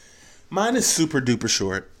 Mine is super duper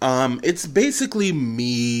short. It's basically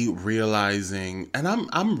me realizing, and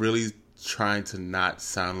I'm really trying to not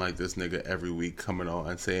sound like this nigga every week coming on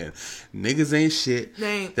and saying niggas ain't shit.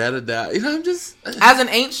 They ain't. Da. You know, I'm just as an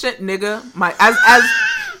ain't shit nigga,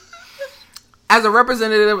 as a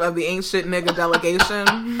representative of the ain't shit nigga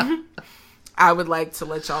delegation, I would like to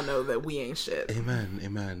let y'all know that we ain't shit.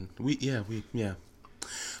 Amen. We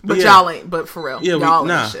But y'all ain't. But for real, yeah, y'all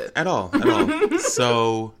ain't shit at all.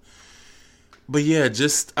 So, but yeah,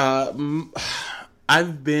 just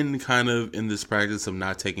I've been kind of in this practice of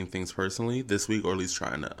not taking things personally this week, or at least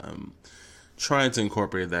trying to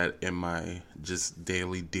incorporate that in my just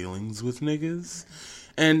daily dealings with niggas.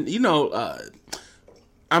 And you know,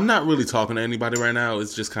 I'm not really talking to anybody right now.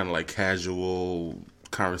 It's just kind of like casual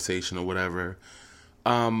conversation or whatever.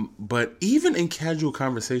 But even in casual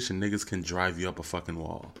conversation, niggas can drive you up a fucking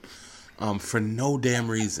wall for no damn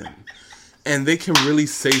reason. And they can really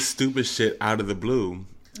say stupid shit out of the blue.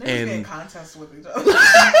 Niggas get in contests with each other.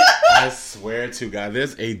 I swear to God,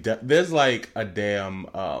 there's like a damn...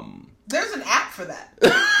 There's an app for that.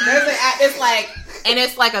 There's an app.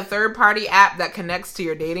 It's like a third party app that connects to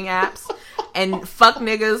your dating apps. And fuck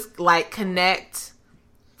niggas like connect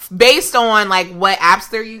based on like what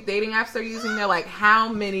dating apps they're using. They're like, how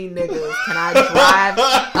many niggas can I drive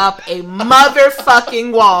up a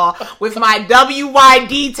motherfucking wall with my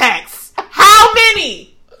WYD text? How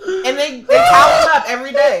many? And they count them up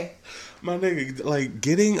every day. My nigga, like,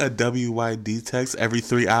 getting a WYD text every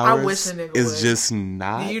 3 hours I wish a nigga is would. just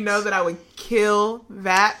not... Do you know that I would kill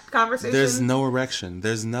that conversation? There's no erection.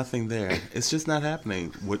 There's nothing there. It's just not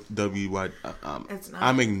happening with WYD. It's not.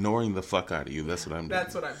 I'm ignoring the fuck out of you. That's what I'm doing.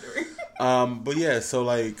 That's what I'm doing. But yeah, so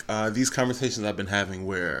like, these conversations I've been having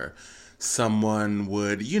where someone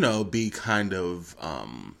would, you know, be kind of...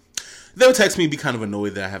 they would text me, be kind of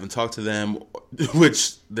annoyed that I haven't talked to them,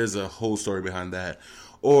 which there's a whole story behind that.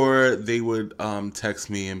 Or they would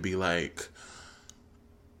text me and be like,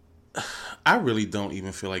 I really don't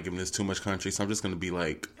even feel like giving this too much country, so I'm just going to be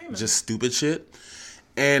like, just stupid shit.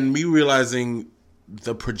 And me realizing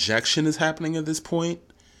the projection is happening at this point,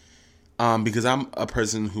 because I'm a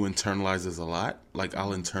person who internalizes a lot. Like,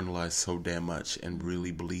 I'll internalize so damn much and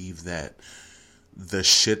really believe that the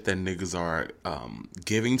shit that niggas are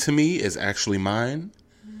giving to me is actually mine.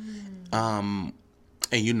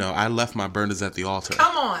 And you know, I left my burners at the altar.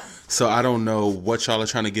 Come on. So I don't know what y'all are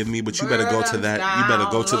trying to give me, but you better go to that. You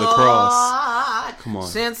better go to the cross. Come on.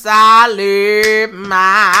 Since I laid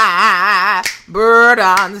my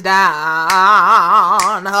burdens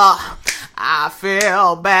down, I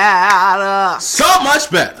feel better. So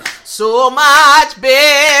much better. So much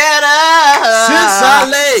better.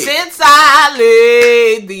 Since I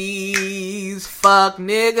laid these fuck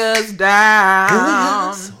niggas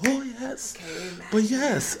down. Oh yes. But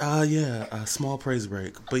yes, small praise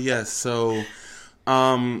break. But yes, so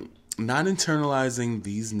not internalizing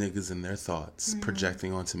these niggas and their thoughts,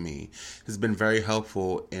 projecting onto me, has been very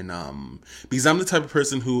helpful in because I'm the type of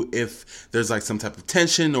person who, if there's like some type of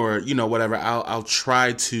tension or, you know, whatever, I'll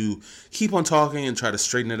try to keep on talking and try to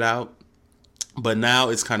straighten it out. But now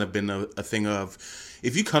it's kind of been a thing of,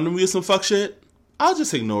 if you come to me with some fuck shit, I'll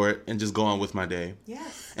just ignore it and just go on with my day.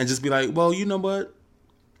 Yes. And just be like, well, you know what?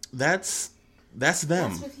 That's them.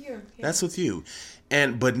 That's with you. Yeah. That's with you.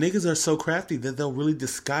 But niggas are so crafty that they'll really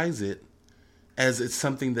disguise it as it's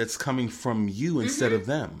something that's coming from you instead of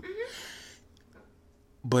them.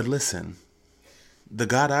 But listen, the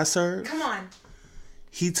God I serve, come on,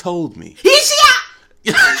 he told me.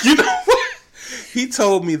 You know what? He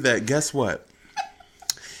told me that, guess what?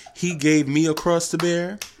 He gave me a cross to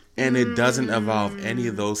bear, and it doesn't involve any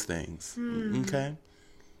of those things. Okay?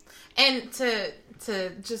 And to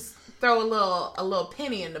just throw a little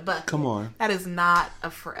penny in the bucket. Come on. That is not a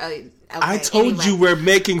phrase. Okay, I told you we're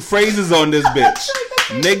making phrases on this bitch.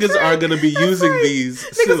 Niggas are going to be using these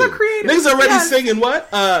Niggas soon. are creative. Niggas already singing what?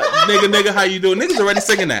 Nigga, how you doing? Niggas already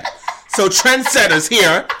singing that. So trendsetters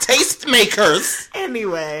here. Taste makers.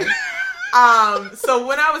 Anyway. So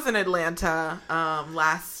when I was in Atlanta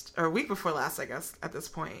week before last, I guess, at this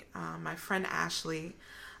point, my friend Ashley,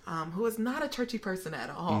 who is not a churchy person at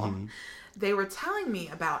all, they were telling me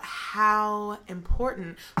about how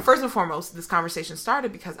important, first and foremost, this conversation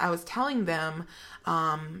started because I was telling them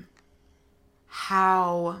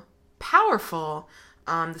how powerful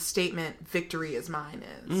the statement, victory is mine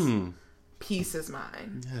is. Peace is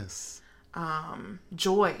mine. Yes.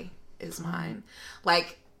 Joy is mine.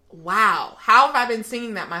 Like, wow, how have I been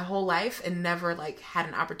singing that my whole life and never like had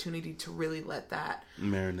an opportunity to really let that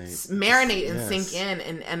marinate and sink in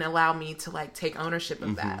and allow me to like take ownership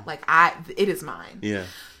of that. Like it is mine. Yeah.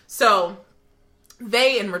 So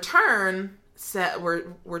they in return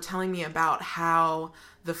were telling me about how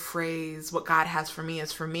the phrase "what God has for me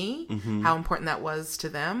is for me," how important that was to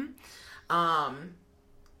them,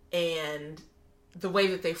 and the way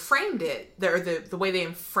that they framed it, the way they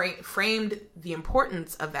framed the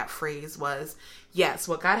importance of that phrase was, yes,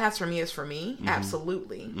 what God has for me is for me,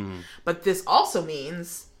 absolutely. But this also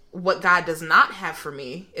means what God does not have for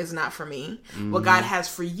me is not for me. What God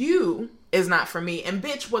has for you is not for me. And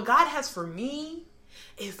bitch, what God has for me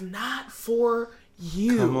is not for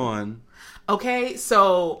you. Come on. Okay,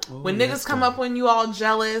 so when niggas come up when you all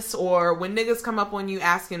jealous, or when niggas come up when you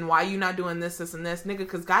asking why you not doing this and this, nigga,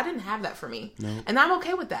 because God didn't have that for me. Nope. And I'm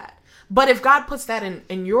okay with that. But if God puts that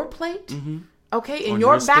in your plate, okay, in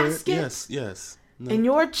your basket, yes. No. In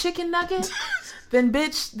your chicken nugget, then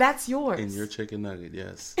bitch, that's yours. In your chicken nugget,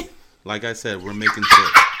 yes. Like I said, we're making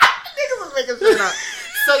shit. Niggas was making shit up.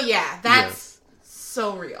 So yeah, that's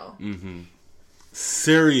so real.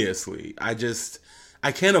 Seriously,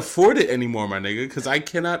 I can't afford it anymore, my nigga, because I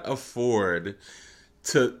cannot afford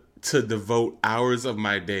to devote hours of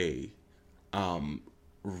my day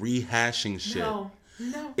rehashing shit. No.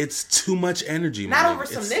 It's too much energy, not over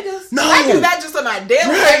some niggas. No. I do that just on my daily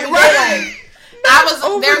right.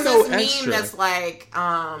 There's this meme that's like,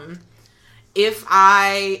 if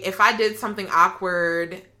I did something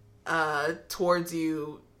awkward towards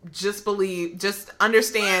you, just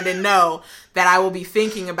understand and know that I will be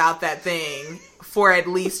thinking about that thing for at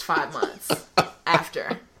least 5 months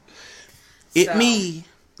after. Me.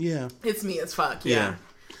 Yeah. It's me as fuck. Yeah.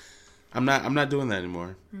 I'm not doing that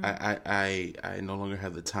anymore. I no longer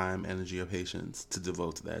have the time, energy, or patience to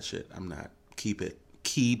devote to that shit. I'm not. Keep it.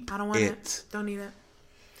 I don't want it. Don't need it.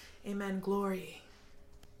 Amen. Glory.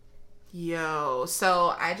 Yo.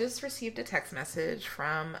 So I just received a text message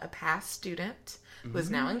from a past student who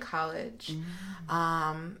is now in college.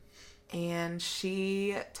 And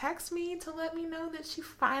she texted me to let me know that she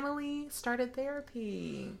finally started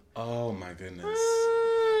therapy. Oh my goodness.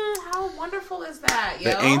 How wonderful is that,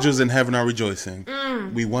 yo? The angels in heaven are rejoicing.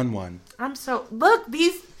 We won one. Look,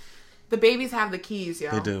 the babies have the keys,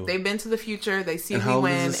 yo. They do. They've been to the future. They see we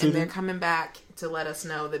win, and they're coming back to let us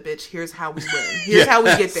know that, bitch, here's how we win. Here's how we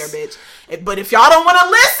get there, bitch. But if y'all don't want to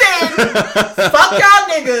listen, fuck y'all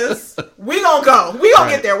niggas. We gonna go. We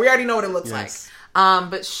gonna get there. We already know what it looks like.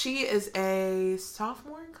 But she is a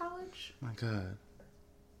sophomore in college. My God.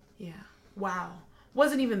 Yeah. Wow.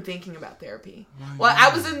 Wasn't even thinking about therapy. Well, I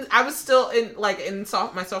was still in my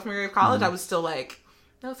sophomore year of college. I was still like,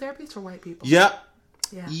 no, therapy's for white people. Yep.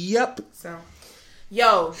 Yeah. Yep. So,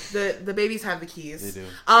 yo, the babies have the keys. They do.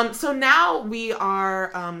 So now we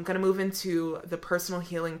are gonna move into the personal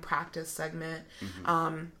healing practice segment.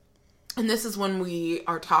 And this is when we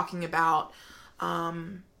are talking about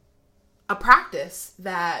a practice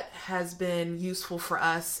that has been useful for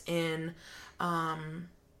us in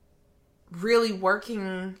really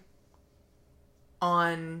working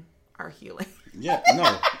on our healing.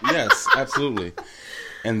 Yes, absolutely.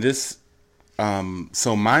 And this,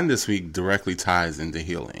 so mine this week directly ties into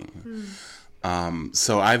healing.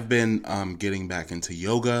 So I've been getting back into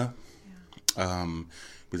yoga,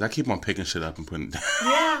 because I keep on picking shit up and putting it down.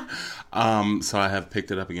 Yeah. So I have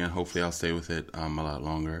picked it up again. Hopefully I'll stay with it a lot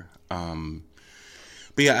longer.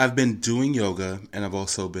 But yeah, I've been doing yoga, and I've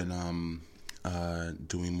also been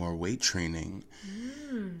doing more weight training.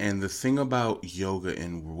 And the thing about yoga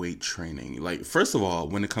and weight training, like, first of all,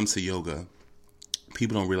 when it comes to yoga,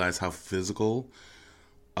 people don't realize how physical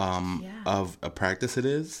of a practice it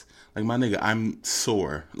is. Like, my nigga, I'm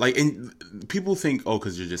sore. Like, and people think, oh,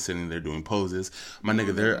 because you're just sitting there doing poses. My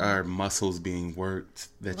nigga, there are muscles being worked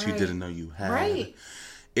that you didn't know you had. Right.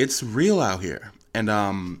 It's real out here. And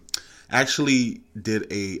actually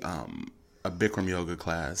did a Bikram yoga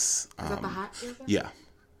class. Is that the hot yoga? Yeah.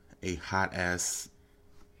 A hot ass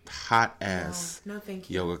no, thank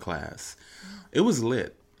you. yoga class. It was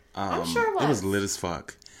lit. I'm sure it was. It was lit as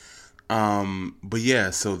fuck. But yeah,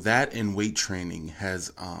 so that and weight training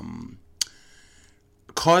has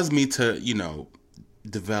caused me to,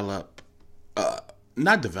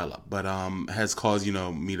 has caused,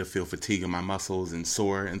 me to feel fatigue in my muscles and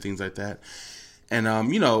sore and things like that. And,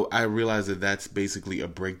 I realized that that's basically a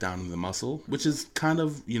breakdown of the muscle, which is kind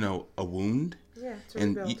of, a wound. Yeah,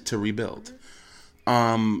 to rebuild.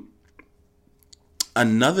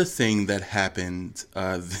 Another thing that happened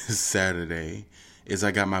this Saturday is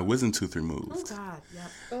I got my wisdom tooth removed. Oh, God. Yeah.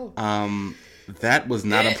 Oh. That was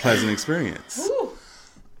not a pleasant experience.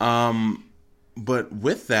 But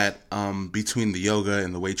with that, between the yoga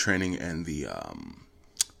and the weight training and the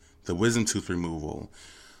wisdom tooth removal,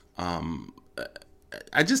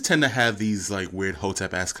 I just tend to have these like weird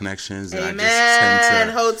Hotep-ass connections. And Amen. I just tend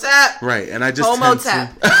to, Hotep. right, and I just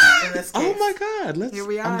Homotep. In this case. Oh my God! Here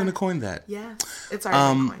we are. I'm gonna coin that. Yes, it's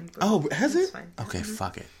already coined. Oh, has it? Fine. Okay,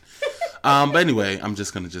 fuck it. But anyway, I'm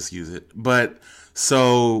just gonna use it. But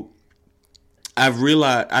so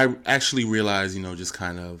I actually realized, just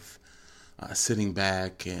kind of sitting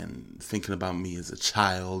back and thinking about me as a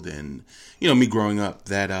child and me growing up,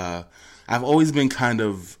 that I've always been kind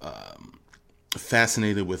of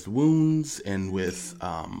fascinated with wounds and with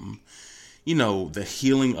the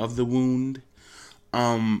healing of the wound.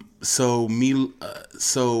 So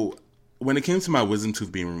when it came to my wisdom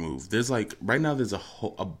tooth being removed, there's like right now there's a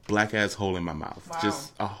black ass hole in my mouth. Wow.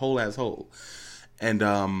 Just a whole ass hole. And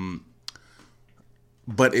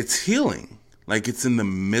but it's healing. Like it's in the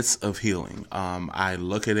midst of healing. I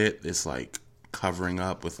look at it, it's like covering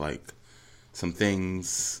up with like some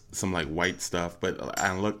things, some like white stuff, but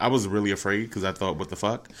I was really afraid because I thought, what the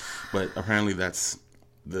fuck? But apparently that's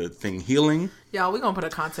the thing healing. Y'all, we're gonna put a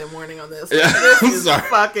content warning on this. Yeah, this is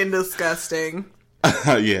fucking disgusting.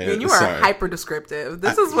 Yeah, and you are hyper descriptive.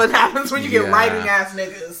 This is what happens when you get writing ass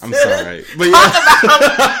niggas. I'm sorry, but talk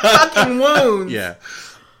about fucking wounds. Yeah,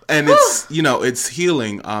 and it's it's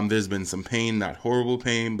healing. There's been some pain, not horrible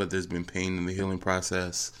pain, but there's been pain in the healing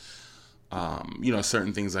process.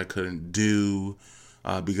 Certain things I couldn't do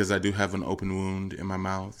because I do have an open wound in my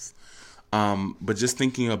mouth. But just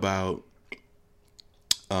thinking about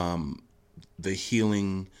the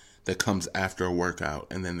healing that comes after a workout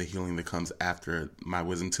and then the healing that comes after my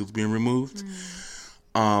wisdom tooth being removed.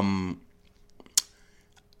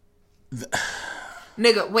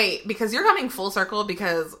 Nigga, wait, because you're coming full circle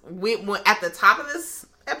because at the top of this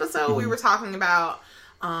episode, we were talking about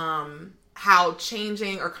how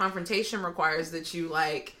changing or confrontation requires that you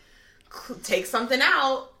like take something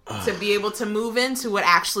out to be able to move into what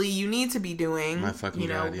actually you need to be doing. My fucking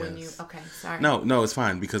God, when yes. Okay, sorry. No, it's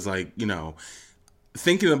fine because like,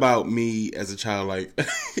 thinking about me as a child, like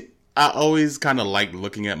I always kind of like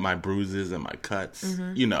looking at my bruises and my cuts,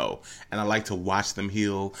 and I like to watch them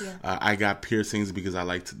heal. Yeah. I got piercings because I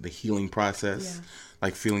liked the healing process. Yeah.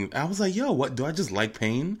 Like feeling, I was like, yo, what, do I just like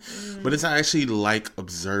pain? But it's actually like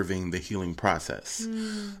observing the healing process.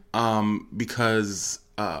 Because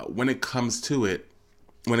when it comes to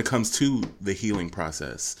the healing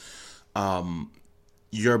process,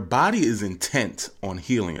 your body is intent on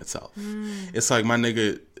healing itself. It's like, my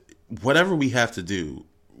nigga, whatever we have to do,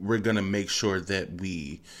 we're going to make sure that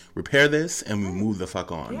we repair this and we move the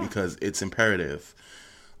fuck on because it's imperative.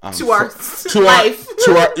 To our life.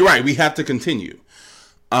 Right, we have to continue.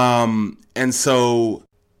 And so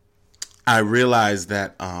I realized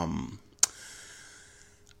that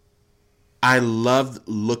I loved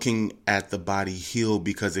looking at the body heal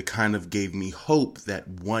because it kind of gave me hope that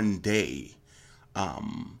one day,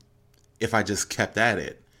 if I just kept at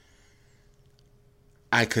it,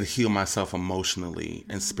 I could heal myself emotionally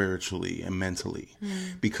and spiritually and mentally.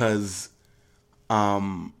 Because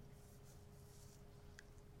I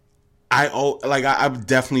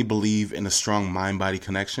definitely believe in a strong mind-body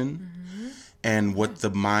connection, and what the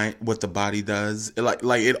body does,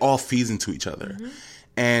 it all feeds into each other.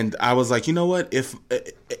 And I was like, you know what?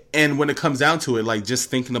 And when it comes down to it, like just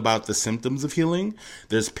thinking about the symptoms of healing,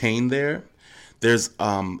 there's pain there. There's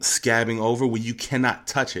scabbing over where you cannot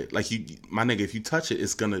touch it. Like my nigga, if you touch it,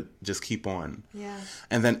 it's gonna just keep on. Yeah.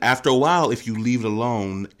 And then after a while, if you leave it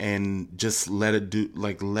alone and just let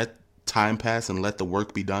time pass and let the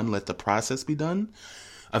work be done, let the process be done,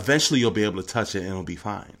 eventually you'll be able to touch it and it'll be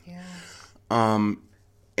fine. Yeah.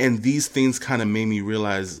 And these things kind of made me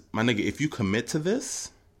realize, my nigga, if you commit to this,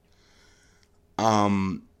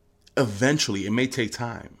 eventually, it may take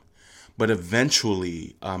time, but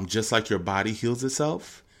eventually, just like your body heals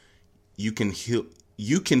itself, you can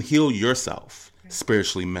heal yourself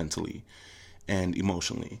spiritually, mentally, and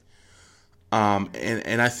emotionally.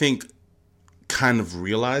 And I think kind of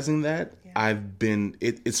realizing that,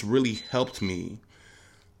 it's really helped me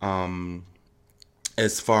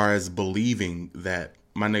as far as believing that,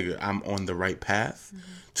 my nigga, I'm on the right path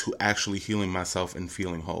to actually healing myself and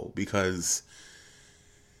feeling whole. Because,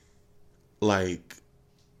 like,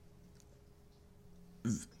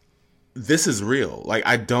 this is real. Like,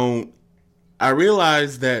 I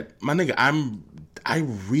realize that, my nigga, I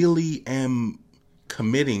really am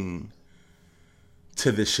committing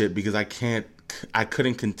to this shit because I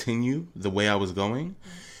couldn't continue the way I was going.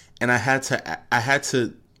 And I had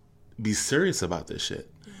to be serious about this shit.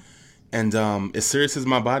 And as serious as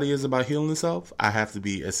my body is about healing itself, I have to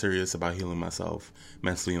be as serious about healing myself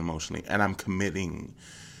mentally and emotionally. And I'm committing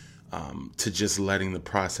to just letting the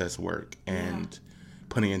process work and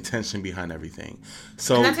putting intention behind everything.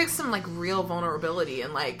 So and that takes some like real vulnerability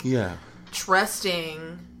and like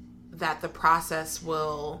trusting that the process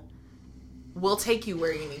will take you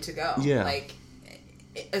where you need to go. Yeah. Like,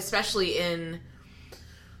 especially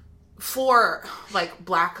for like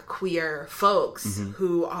Black queer folks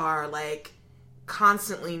who are like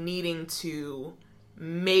constantly needing to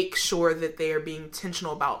make sure that they are being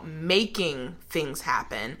intentional about making things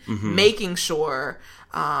happen, making sure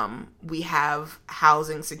we have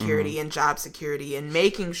housing security and job security, and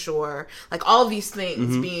making sure like all of these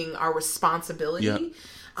things being our responsibility.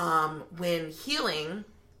 When healing,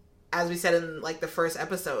 as we said in like the first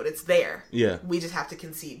episode, it's there. Yeah. We just have to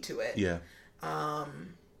concede to it. Yeah.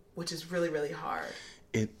 Which is really, really hard.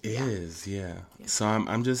 It is, yeah. So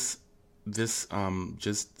I'm just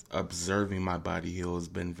observing my body heal has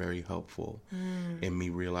been very helpful in me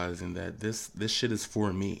realizing that this shit is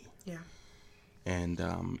for me. Yeah. And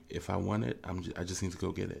if I want it, I just need to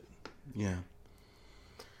go get it. Yeah.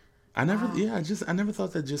 I never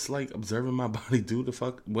thought that just like observing my body do the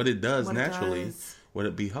fuck what it does naturally would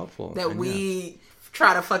it be helpful. That we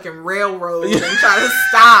try to fucking railroad and try to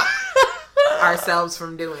stop ourselves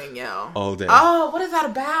from doing, yo. Oh, damn. Oh, what is that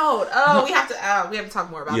about? Oh, we have to talk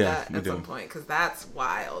more about that at some point, because that's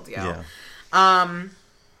wild, yo. Yeah.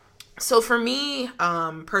 So for me,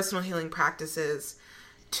 personal healing practices,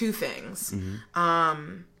 two things.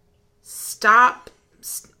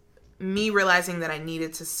 Me realizing that I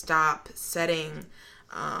needed to stop setting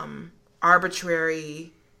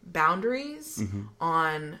arbitrary boundaries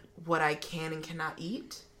on what I can and cannot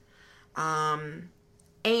eat, and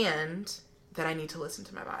that I need to listen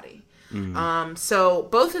to my body. So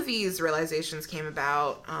both of these realizations came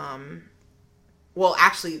about. Well,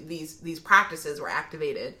 actually, these practices were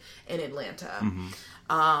activated in Atlanta.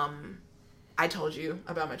 I told you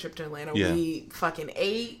about my trip to Atlanta. Yeah. We fucking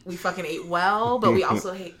ate well, but we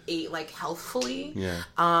also ate like healthfully. Yeah.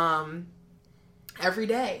 Every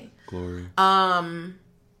day. Glory.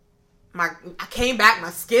 I came back, my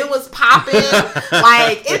skin was popping.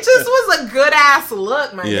 Like, it just was a good ass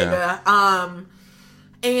look, my nigga.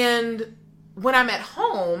 And when I'm at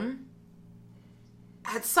home,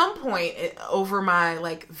 at some point over my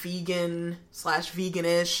like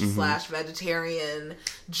vegan/veganish/ vegetarian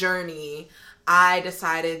journey, I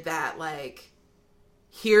decided that like,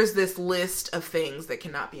 here's this list of things that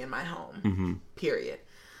cannot be in my home. Period.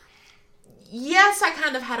 Yes, I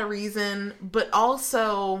kind of had a reason, but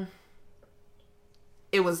also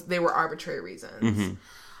they were arbitrary reasons.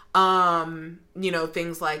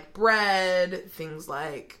 Things like bread, things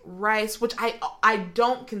like rice, which I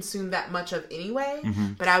don't consume that much of anyway,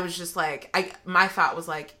 but I was just like, my thought was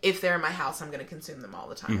like, if they're in my house, I'm going to consume them all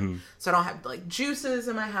the time. So I don't have like juices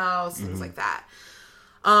in my house, things like that.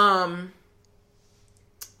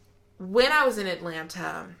 When I was in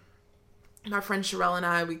Atlanta, my friend Sherelle and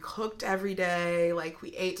I, we cooked every day. Like, we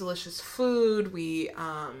ate delicious food. We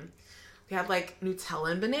had like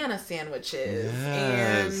Nutella and banana sandwiches,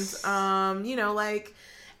 and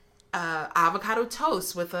avocado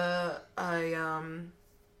toast with a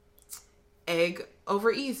egg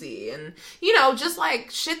over easy, and just like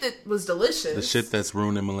shit that was delicious. The shit that's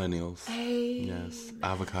ruining millennials. Yes,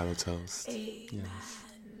 avocado toast. Yes.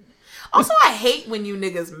 Also, I hate when you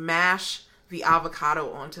niggas mash the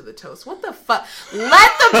avocado onto the toast. What the fuck?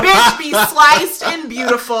 Let the bitch be sliced and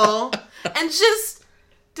beautiful, and just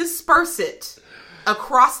disperse it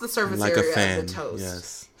across the surface like area a fan. As a toast.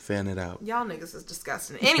 Yes, fan it out. Y'all niggas is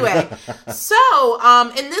disgusting. Anyway, so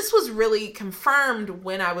and this was really confirmed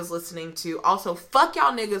when I was listening to, also, fuck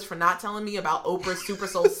y'all niggas for not telling me about Oprah's Super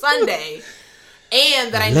Soul Sunday,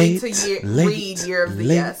 and that I need to read Year of the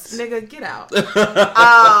Yes. Nigga, get out.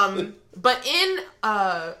 But in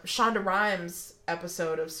Shonda Rhimes'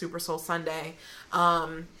 episode of Super Soul Sunday,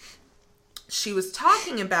 she was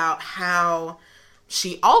talking about how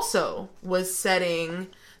she also was setting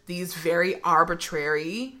these very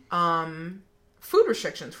arbitrary food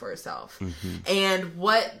restrictions for herself. And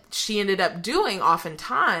what she ended up doing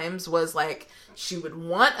oftentimes was like, she would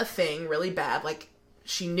want a thing really bad, like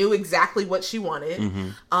she knew exactly what she wanted.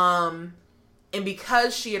 And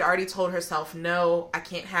because she had already told herself, no, I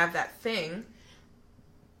can't have that thing,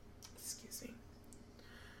 excuse me,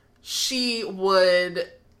 she would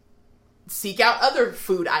seek out other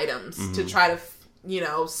food items to try to,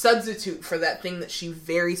 substitute for that thing that she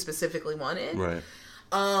very specifically wanted. Right.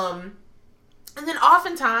 And then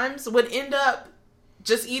oftentimes would end up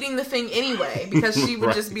just eating the thing anyway, because she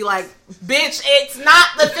would just be like, bitch, it's not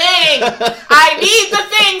the thing. I need the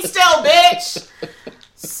thing still, bitch.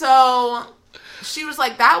 So she was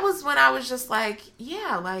like, that was when I was just like,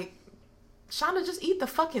 yeah, like, Shonda, just eat the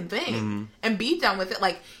fucking thing and be done with it.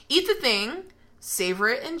 Like, eat the thing, savor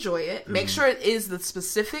it, enjoy it, make sure it is the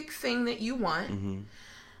specific thing that you want,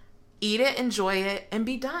 eat it, enjoy it, and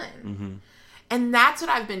be done. And that's what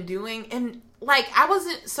I've been doing. And like, I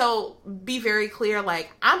wasn't, so be very clear,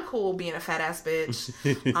 like, I'm cool being a fat ass bitch.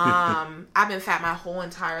 I've been fat my whole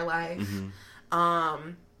entire life.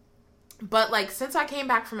 But like, since I came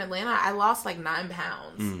back from Atlanta, I lost like 9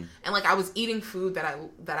 pounds, and like, I was eating food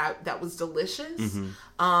that was delicious.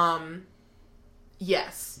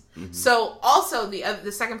 Yes. So also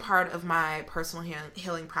the second part of my personal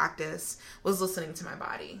healing practice was listening to my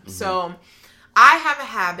body. So I have a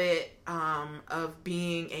habit of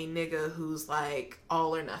being a nigga who's like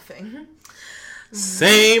all or nothing.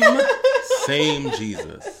 Same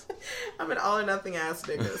Jesus. I'm an all or nothing ass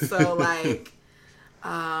nigga. So like,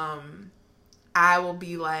 I will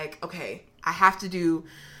be like, okay, I have to do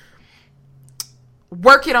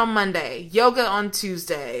work it on Monday, yoga on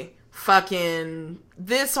Tuesday, fucking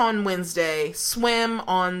this on Wednesday, swim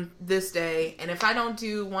on this day. And if I don't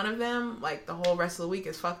do one of them, like, the whole rest of the week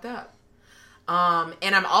is fucked up.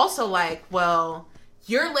 And I'm also like, well,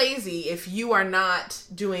 you're lazy if you are not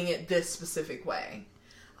doing it this specific way.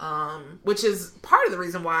 Which is part of the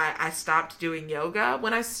reason why I stopped doing yoga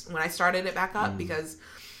when I started it back up, because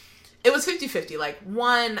it was 50-50. Like,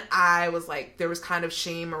 one, I was like, there was kind of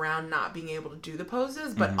shame around not being able to do the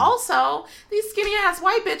poses, but also these skinny ass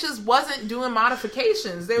white bitches wasn't doing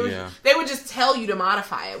modifications. They would just tell you to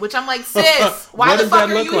modify it, which I'm like, sis, why the fuck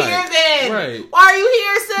are you here then? Right. Why are you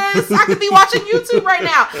here, sis? I could be watching YouTube right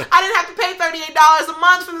now. I didn't have to pay $38 a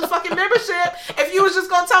month for this fucking membership if you was just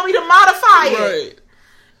gonna tell me to modify it. Right.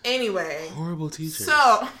 Anyway. Horrible teachers.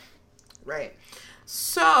 So,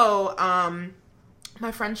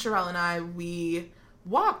 my friend Sherelle and I, we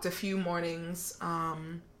walked a few mornings,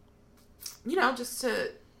 just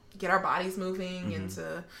to get our bodies moving and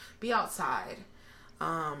to be outside.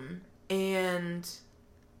 And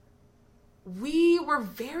we were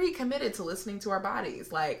very committed to listening to our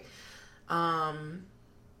bodies. Like,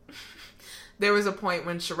 there was a point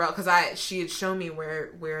when Sherelle, because she had shown me where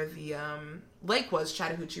the lake was,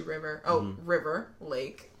 Chattahoochee River. Oh, river,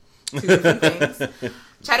 lake. Two different things.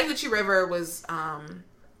 Chattahoochee River was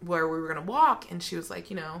where we were going to walk, and she was like,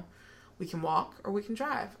 we can walk or we can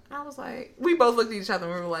drive. And I was like, we both looked at each other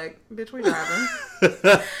and we were like, bitch, we driving.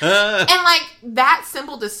 And like, that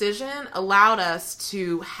simple decision allowed us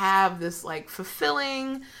to have this like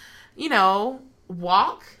fulfilling,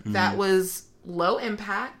 walk that was low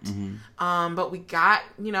impact. But we got,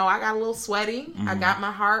 I got a little sweaty. I got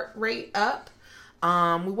my heart rate up.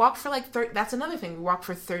 We walked for like that's another thing. We walked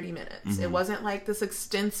for 30 minutes. It wasn't like this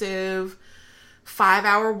extensive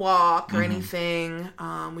 5-hour walk or anything.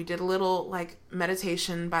 We did a little like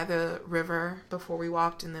meditation by the river before we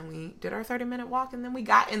walked, and then we did our 30-minute walk, and then we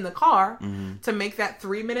got in the car to make that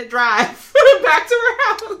 3-minute drive back to our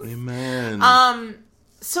house. Amen.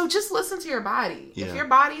 So just listen to your body. Yeah. If your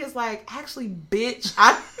body is like, actually, bitch,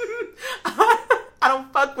 I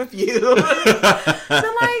don't fuck with you,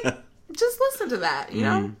 then like, just listen to that, you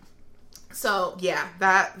know? So yeah,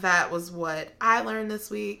 that was what I learned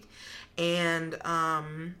this week. And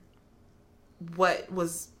what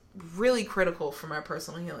was really critical for my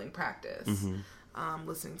personal healing practice,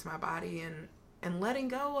 listening to my body and letting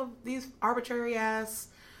go of these arbitrary ass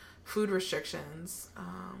food restrictions.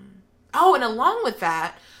 And along with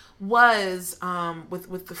that was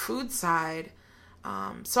with the food side.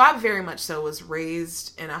 So I very much so was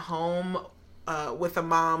raised in a home with a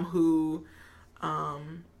mom who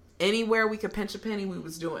anywhere we could pinch a penny, we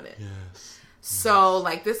was doing it. Yes. So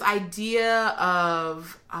like this idea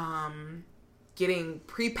of getting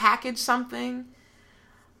prepackaged something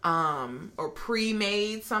or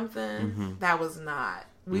pre-made something, that was not,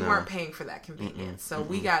 we weren't paying for that convenience. So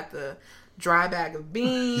we got the dry bag of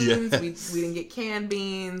beans. Yes. We didn't get canned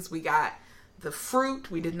beans. We got the fruit.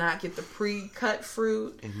 We did not get the pre-cut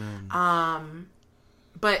fruit. Amen.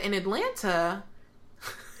 But in Atlanta,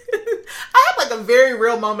 I had like a very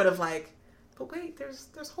real moment of like, but wait, there's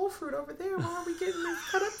whole fruit over there. Why are we getting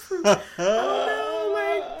this cut up fruit? I don't know.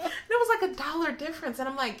 Like, and it was like $1 difference. And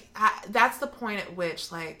I'm like, that's the point at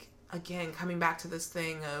which, like, again, coming back to this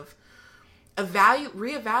thing of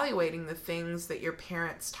reevaluating the things that your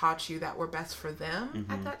parents taught you that were best for them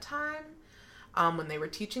at that time, when they were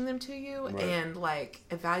teaching them to you, and like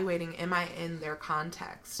evaluating, am I in their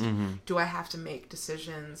context? Do I have to make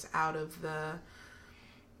decisions out of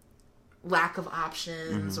lack of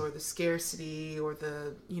options or the scarcity or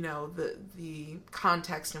the, you know, the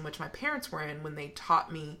context in which my parents were in when they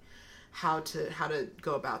taught me how to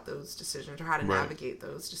go about those decisions or how to navigate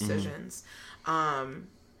those decisions.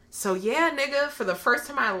 So yeah, nigga, for the first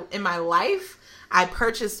time in my life, I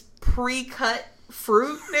purchased pre-cut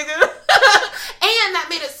fruit, nigga. And that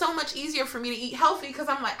made it so much easier for me to eat healthy because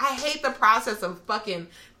I'm like, I hate the process of fucking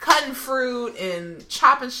cutting fruit and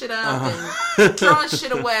chopping shit up and throwing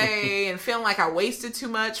shit away and feeling like I wasted too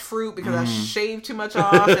much fruit because I shaved too much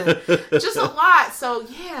off and just a lot. So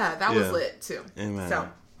yeah, that was lit too. Amen. So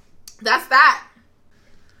that's that.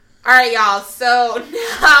 All right, y'all. So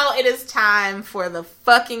now it is time for the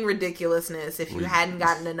fucking ridiculousness. If you hadn't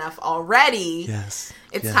gotten enough already,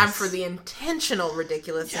 it's time for the intentional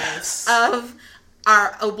ridiculousness of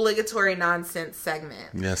our obligatory nonsense segment.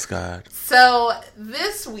 Yes, God. So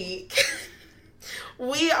this week,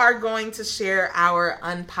 we are going to share our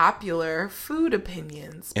unpopular food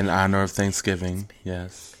opinions. In honor of Thanksgiving.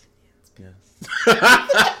 Yes.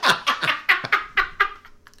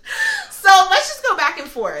 So let's just go back and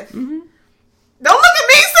forth. Don't look at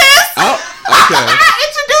me, sis. Oh, okay.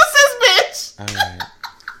 Introduce this bitch.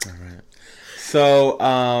 All right. So,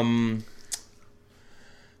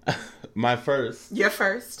 my first. Your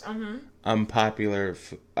first. Unpopular.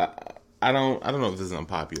 I don't know if this is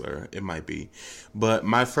unpopular. It might be, but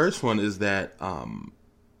my first one is that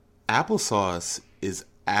applesauce is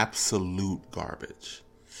absolute garbage.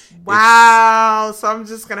 Wow. So I'm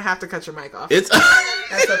just gonna have to cut your mic off. It's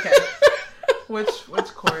That's okay. Which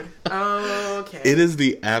cord? Oh, okay. It is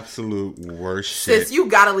the absolute worst shit. Sis, you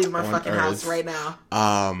gotta leave my fucking house right now.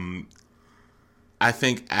 I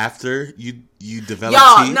think after you develop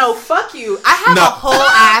Y'all, teeth, no, fuck you. I have a whole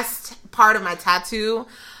ass part of my tattoo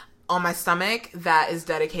on my stomach that is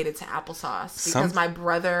dedicated to applesauce because my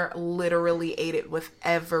brother literally ate it with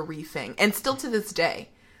everything. And still to this day,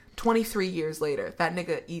 23 years later, that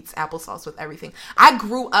nigga eats applesauce with everything. I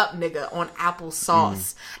grew up, nigga, on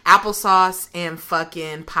applesauce. Applesauce and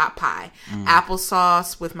fucking pot pie.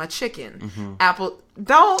 Applesauce with my chicken. Don't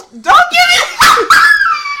give me...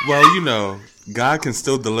 Well, you know, God can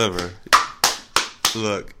still deliver.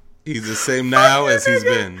 Look, he's the same now as he's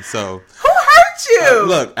been. So who hurt you?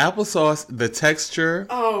 Look, applesauce, the texture.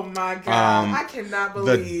 Oh my God, I cannot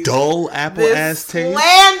believe the dull apple ass taste.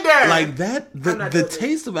 Slander. Like that, the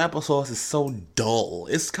taste of applesauce is so dull.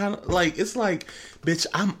 It's kind of like bitch,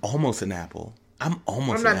 I'm almost an apple. I'm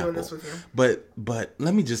not doing this with you. But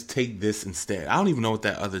let me just take this instead. I don't even know what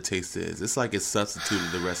that other taste is. It's like it's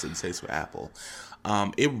substituted the rest of the taste for apple.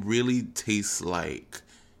 It really tastes like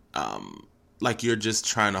you're just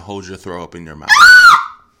trying to hold your throw up in your mouth.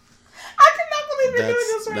 I cannot believe you're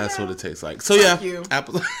doing this right That's now. what it tastes like. So Fuck you.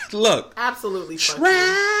 apple. Look, absolutely trash.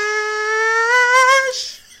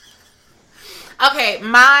 Okay,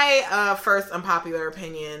 my first unpopular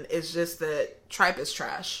opinion is just that tripe is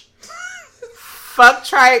trash. Fuck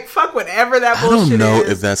tripe. Fuck whatever that bullshit is. I don't know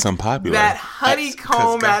if that's unpopular. That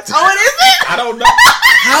honeycomb. Oh, it isn't? I don't know.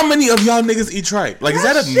 How many of y'all niggas eat tripe? Like, is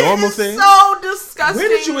that a normal thing? So disgusting. Where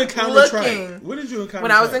did you encounter tripe? Where did you encounter tripe?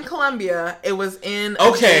 When I was in Colombia, it was in a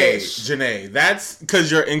Okay, dish. Janae, that's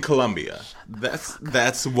because you're in Colombia.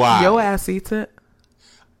 That's why. Your ass eats it.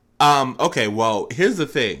 Okay, well, here's the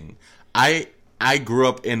thing. I grew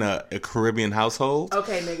up in a Caribbean household.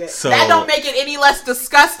 Okay, nigga. So, that don't make it any less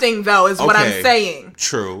disgusting, though, is what I'm saying.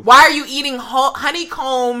 True. Why are you eating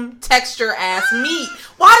honeycomb texture ass meat?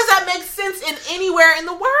 Why does that make sense in anywhere in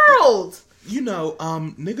the world? You know,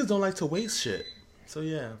 niggas don't like to waste shit. So,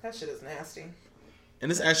 yeah. That shit is nasty.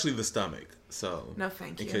 And it's actually the stomach. So, no,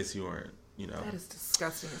 thank you. In case you weren't, you know. That is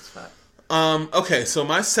disgusting as fuck. Okay, so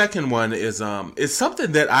my second one is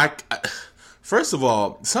something that first of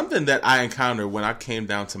all, something that I encountered when I came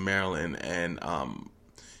down to Maryland and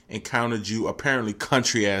encountered you apparently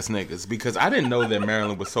country ass niggas, because I didn't know that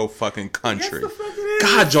Maryland was so fucking country. Yes, the fuck it is.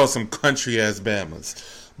 God, y'all some country ass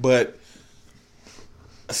Bamas. But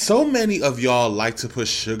so many of y'all like to put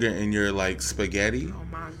sugar in your like spaghetti. Oh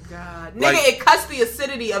my God. Like, nigga, it cuts the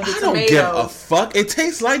acidity of the tomatoes. I don't give a fuck. It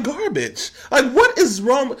tastes like garbage. Like, what is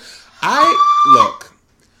wrong? Look.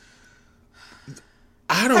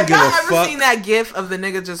 I don't give a fuck. Have y'all ever seen that gif of the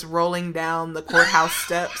nigga just rolling down the courthouse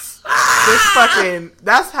steps?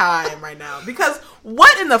 That's how I am right now. Because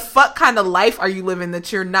what in the fuck kind of life are you living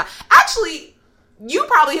that you're not... Actually, you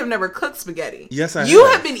probably have never cooked spaghetti. Yes, I have. You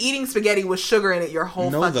have been eating spaghetti with sugar in it your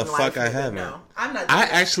whole fucking life. No, the fuck I haven't. No, I'm not. I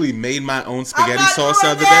actually made my own spaghetti sauce the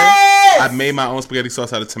other day. I made my own spaghetti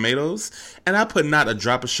sauce out of tomatoes, and I put not a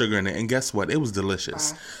drop of sugar in it. And guess what? It was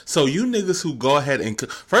delicious. So you niggas who go ahead and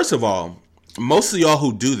cook... First of all, most of y'all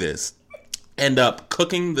who do this, end up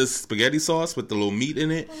cooking the spaghetti sauce with the little meat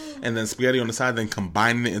in it, and then spaghetti on the side, then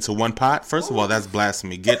combining it into one pot. First of all, that's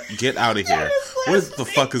blasphemy. Get out of here. What the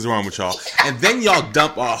fuck is wrong with y'all? And then y'all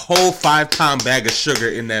dump a whole 5-pound bag of sugar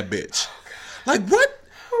in that bitch. Like, what?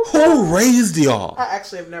 Who raised y'all? I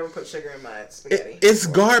actually have never put sugar in my spaghetti. It's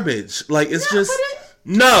garbage. Like, it's just...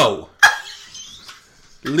 No.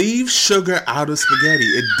 Leave sugar out of spaghetti.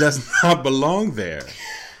 It does not belong there.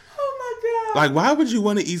 Oh, my God. Like, why would you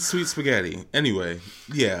want to eat sweet spaghetti? Anyway,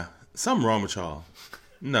 yeah. Something wrong with y'all.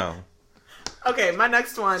 No. Okay, my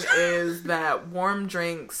next one is that warm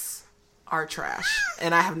drinks are trash.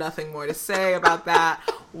 And I have nothing more to say about that.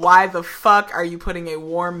 Why the fuck are you putting a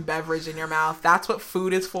warm beverage in your mouth? That's what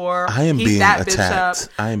food is for. I am Heat being that attacked. Bitch up.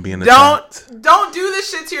 I am being attacked. Don't do this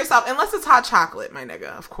shit to yourself. Unless it's hot chocolate, my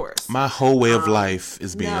nigga, of course. My whole way of life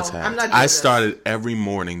is being no, attacked. I'm not doing I this. started every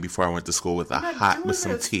morning before I went to school with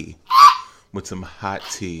some this. tea. With some hot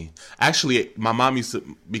tea. Actually, my mom used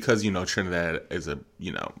to, because, Trinidad is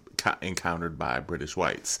encountered by British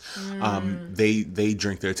whites. They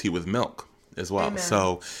drink their tea with milk as well. Amen.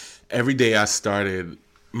 So every day I started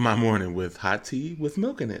my morning with hot tea with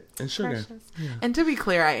milk in it and sugar. Yeah. And to be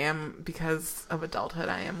clear, because of adulthood,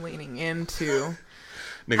 I am leaning into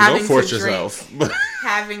Nigga, don't force yourself.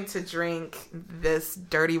 having to drink this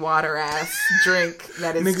dirty water ass drink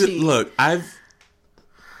that is Nigga, tea. look, I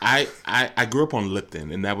grew up on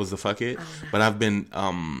Lipton, and that was the fuck it. But I've been,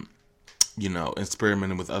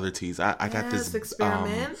 experimenting with other teas. I got this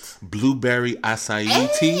blueberry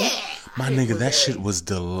acai tea. My nigga, that shit was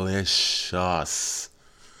delicious.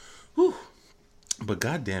 Whew. But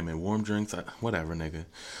goddamn it, warm drinks, whatever, nigga.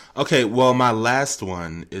 Okay, well, my last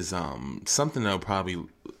one is something that'll probably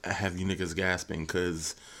have you niggas gasping,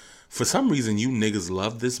 because for some reason you niggas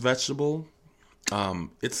love this vegetable.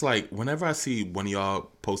 It's like whenever I see one of y'all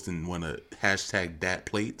posting one of hashtag dat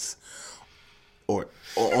plates or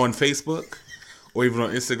on Facebook or even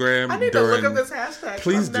on Instagram. I need to look up this hashtag.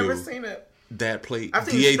 Please I've do. never seen it. Dat plate. I've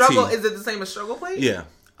seen DAT. struggle. Is it the same as struggle plate? Yeah.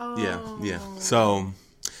 Oh. Yeah. So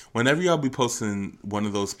whenever y'all be posting one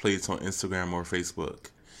of those plates on Instagram or Facebook,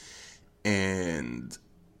 and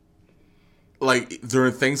like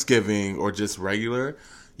during Thanksgiving or just regular,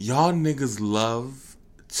 y'all niggas love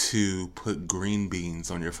to put green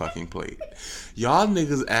beans on your fucking plate. Y'all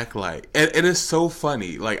niggas act like, and it is so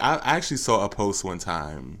funny. Like, I actually saw a post one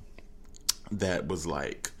time that was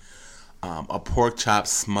like a pork chop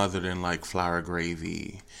smothered in like flour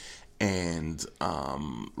gravy, and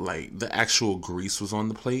like the actual grease was on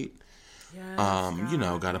the plate. Yes,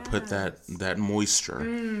 gotta put that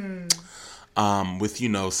moisture.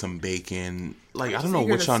 With some bacon. Like, I don't know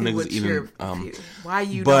what y'all niggas eating. Why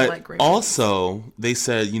you but don't like green beans. Also, they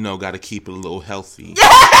said, gotta keep it a little healthy with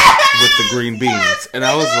the green beans. And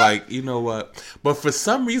I was like, you know what? But for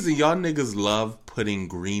some reason, y'all niggas love putting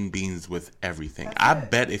green beans with everything. I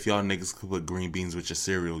bet if y'all niggas could put green beans with your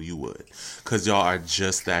cereal, you would. Because y'all are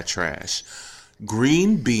just that trash.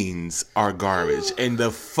 Green beans are garbage. And the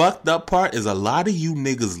fucked up part is a lot of you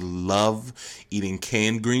niggas love eating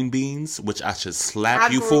canned green beans, which I should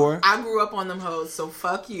slap you for. I grew up on them hoes, so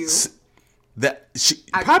fuck you.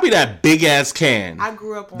 Probably that big ass can. I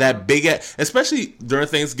grew up on that big ass, especially during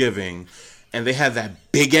Thanksgiving, and they have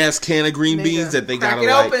that big ass can of green beans that they gotta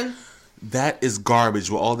like. Open. That is garbage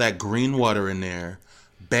with all that green water in there.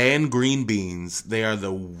 Ban green beans. They are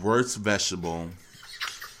the worst vegetable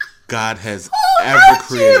God has ever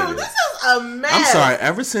created. This is a mess. I'm sorry.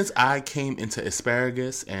 Ever since I came into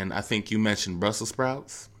asparagus, and I think you mentioned Brussels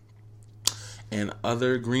sprouts and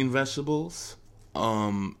other green vegetables,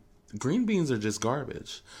 green beans are just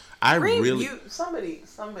garbage. Somebody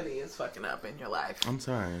is fucking up in your life. I'm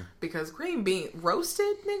sorry. Because green bean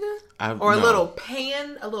roasted, nigga, a little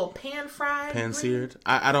pan fried, pan seared.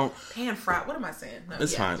 I don't pan fried. What am I saying? No,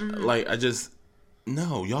 it's fine. Mm-hmm. Like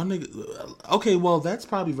no, y'all niggas. Okay, well that's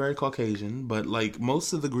probably very Caucasian, but like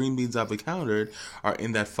most of the green beans I've encountered are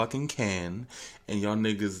in that fucking can, and y'all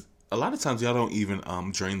niggas. A lot of times y'all don't even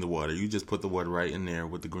drain the water. You just put the water right in there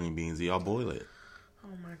with the green beans and y'all boil it. Oh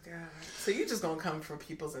my god! So you just gonna come for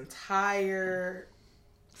people's entire.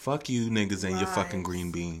 Fuck you niggas and your fucking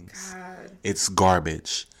green beans. God. It's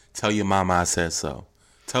garbage. Tell your mama I said so.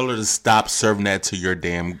 Tell her to stop serving that to her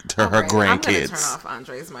grandkids. I'm gonna turn off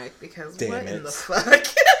Andre's mic because what in the fuck?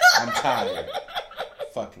 I'm tired.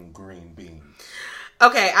 Fucking green beans.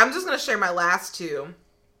 Okay, I'm just gonna share my last two.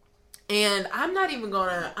 And I'm not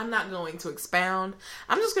going to expound.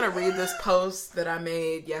 I'm just going to read this post that I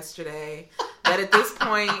made yesterday that at this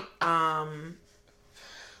point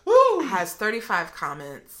has 35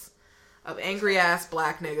 comments of angry ass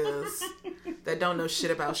black niggas that don't know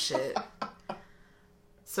shit about shit.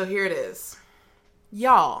 So here it is.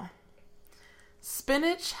 Y'all,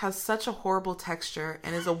 spinach has such a horrible texture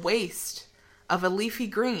and is a waste of a leafy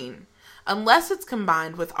green unless it's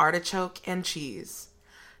combined with artichoke and cheese.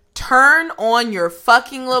 Turn on your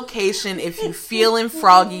fucking location if you feeling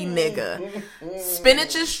froggy, nigga.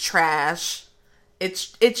 Spinach is trash.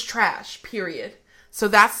 It's trash, period. So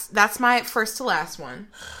that's my first to last one.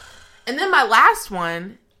 And then my last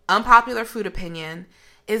one, unpopular food opinion,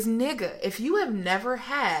 is nigga. If you have never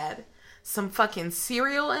had some fucking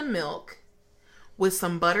cereal and milk with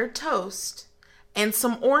some buttered toast and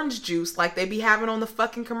some orange juice like they be having on the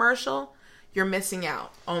fucking commercial, you're missing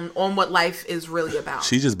out on what life is really about.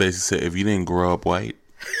 She just basically said, if you didn't grow up white,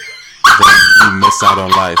 then you miss out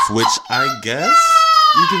on life. Which I guess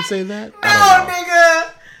you can say that. I don't know.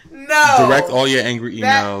 Nigga. No. Direct all your angry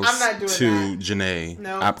emails I'm not doing to that. Janae.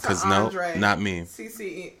 No, because Andre. not me.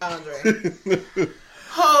 CC Andre.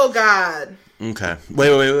 Oh, God. Okay.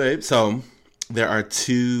 Wait. So there are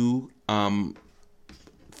two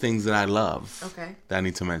things that I love that I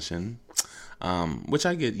need to mention. Which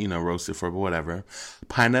I get, roasted for, but whatever.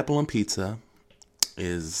 Pineapple on pizza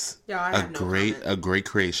is a great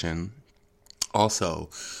creation. Also,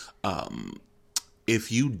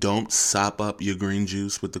 if you don't sop up your green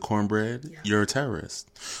juice with the cornbread, you're a terrorist.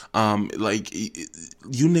 Like,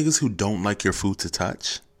 you niggas who don't like your food to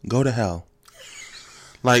touch, go to hell.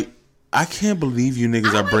 Like, I can't believe you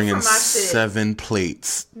niggas are bringing 7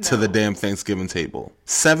 plates to the damn Thanksgiving table.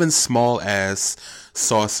 7 small ass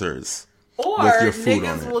saucers. Or with your food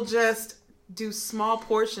niggas on it. will just do small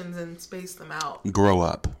portions and space them out. Grow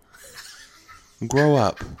up. Grow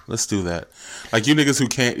up. Let's do that. Like, you niggas who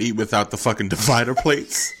can't eat without the fucking divider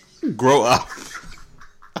plates. Grow up.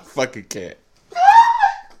 I fucking can't. I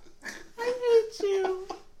hate you.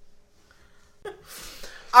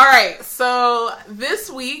 All right, so this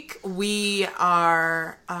week we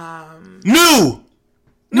are New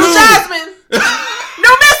Jasmine.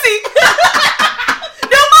 No Missy.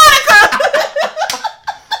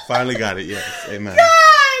 Finally got it, yes. Amen.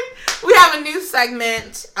 God! We have a new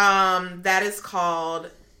segment that is called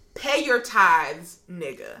Pay Your Tithes,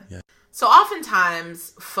 Nigga. Yeah. So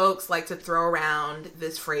oftentimes, folks like to throw around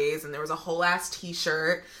this phrase, and there was a whole ass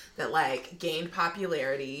t-shirt that, like, gained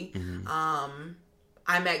popularity. Mm-hmm.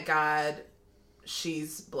 I met God,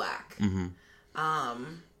 she's black. Mm-hmm.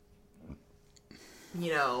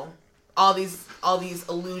 All these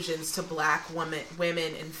allusions to black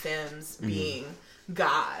women and femmes being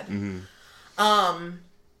God. Mm-hmm.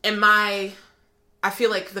 And I feel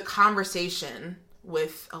like the conversation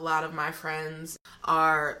with a lot of my friends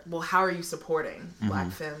are, well, how are you supporting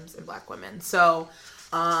black femmes and black women? So,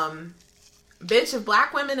 bitch, if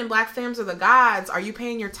black women and black femmes are the gods, are you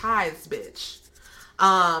paying your tithes, bitch?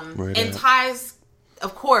 And tithes,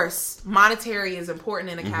 of course, monetary is important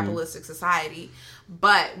in a capitalistic society,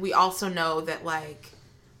 but we also know that, like,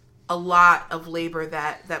 a lot of labor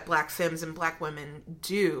that black femmes and black women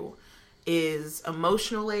do is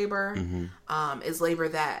emotional labor, is labor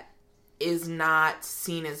that is not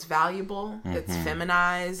seen as valuable. It's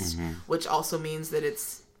feminized, which also means that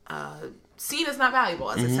it's seen as not valuable,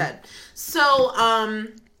 as I said. So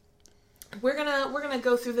we're gonna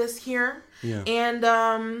go through this here, and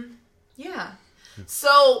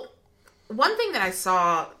So one thing that I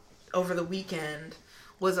saw over the weekend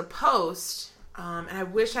was a post. And I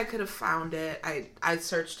wish I could have found it. I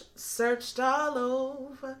searched all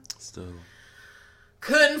over. Still.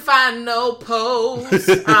 Couldn't find no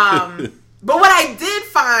post. But what I did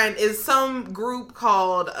find is some group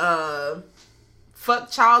called Fuck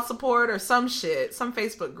Child Support or some shit. Some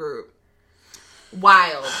Facebook group.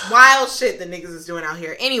 Wild shit that niggas is doing out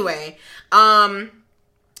here. Anyway,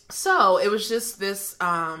 so it was just this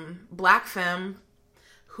black femme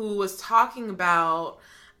who was talking about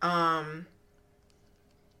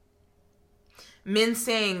men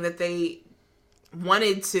saying that they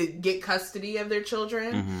wanted to get custody of their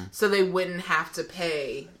children so they wouldn't have to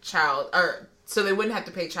pay child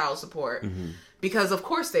support because of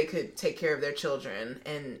course they could take care of their children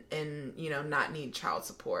and not need child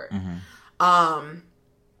support. And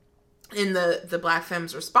the black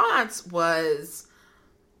femme's response was,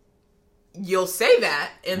 you'll say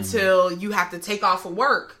that until you have to take off of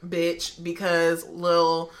work, bitch, because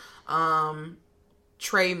Lil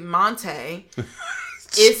Trey Monte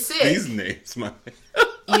is sick. These names, man.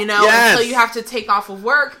 Until you have to take off of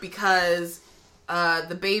work because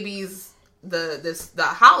the baby's the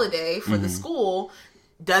holiday for the school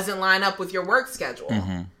doesn't line up with your work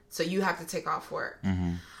schedule. So you have to take off work.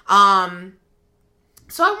 So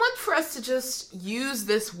I want for us to just use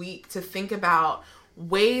this week to think about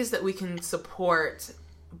ways that we can support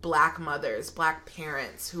Black mothers, Black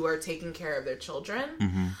parents who are taking care of their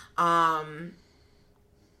children.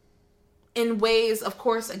 In ways, of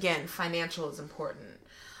course, again, financial is important.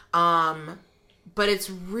 But it's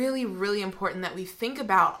really, really important that we think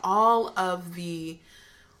about all of the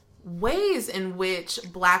ways in which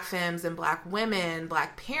Black femmes and Black women,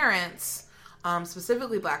 Black parents,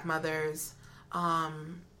 specifically Black mothers,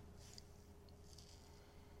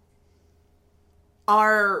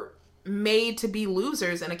 are made to be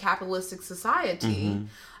losers in a capitalistic society.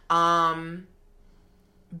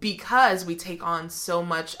 Because we take on so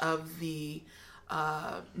much of the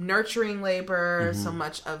nurturing labor, so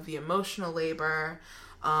much of the emotional labor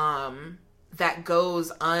that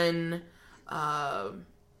goes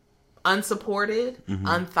unsupported,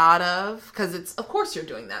 unthought of. Because it's, of course you're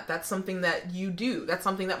doing that. That's something that you do. That's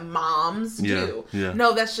something that moms do. Yeah.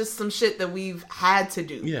 No, that's just some shit that we've had to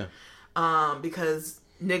do. Yeah. Because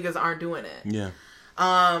niggas aren't doing it. Yeah.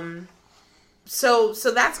 So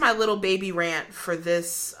that's my little baby rant for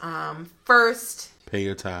this first Pay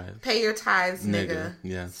Your Tithes. Pay Your Tithes, nigga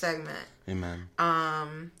segment. Amen.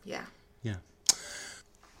 Yeah. Yeah.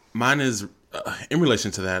 Mine is in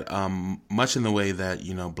relation to that, much in the way that,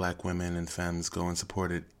 you know, Black women and femmes go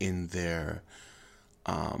unsupported in their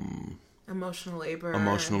emotional labor.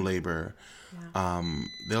 Yeah.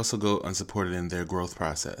 They also go unsupported in their growth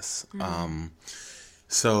process.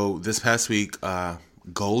 So this past week,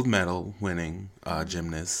 gold medal winning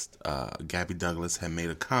gymnast Gabby Douglas had made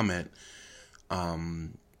a comment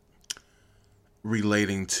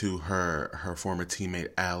relating to her former teammate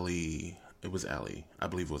Allie. It was Allie, I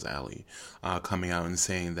believe it was Allie, coming out and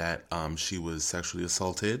saying that she was sexually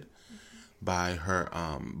assaulted by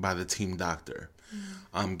the team doctor.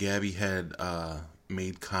 Gabby had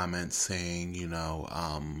made comments saying, you know,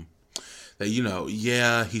 that, you know,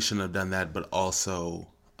 yeah, he shouldn't have done that, but also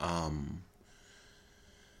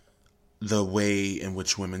the way in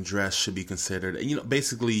which women dress should be considered. You know,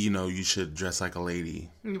 basically, you know, you should dress like a lady,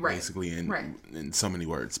 basically, in so many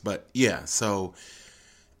words. But yeah, so,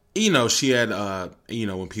 you know, she had, you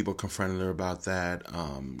know, when people confronted her about that,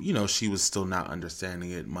 you know, she was still not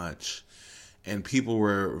understanding it much. And people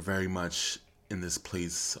were very much in this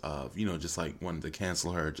place of, you know, just like wanted to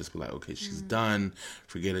cancel her, just be like, okay, she's done,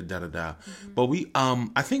 forget it, da-da-da. But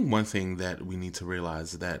I think one thing that we need to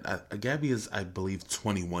realize is that Gabby is, I believe,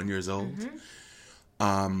 21 years old.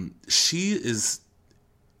 She is,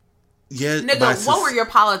 nigga, what were your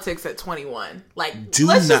politics at 21? Like,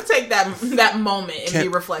 let's just take that moment and be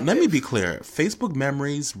reflective. Let me be clear. Facebook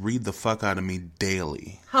memories read the fuck out of me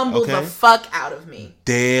daily. Humble the fuck out of me.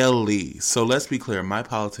 Daily. So let's be clear. My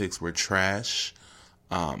politics were trash.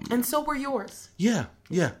 And so were yours. Yeah,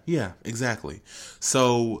 exactly.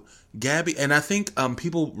 So Gabby, and I think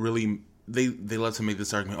people really, they love to make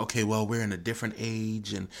this argument, okay, well, we're in a different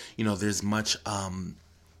age and, you know, there's much,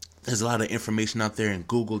 there's a lot of information out there in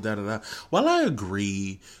Google, da-da-da. While I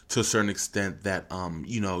agree to a certain extent that,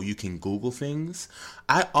 you know, you can Google things,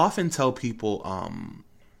 I often tell people,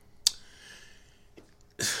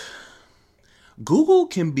 Google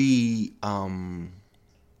can be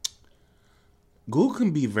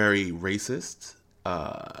very racist,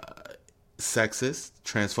 sexist,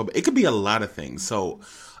 transphobic. It could be a lot of things. So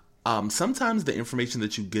sometimes the information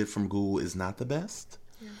that you get from Google is not the best.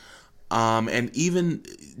 And even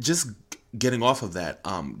just getting off of that,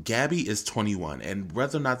 Gabby is 21, and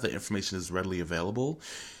whether or not the information is readily available,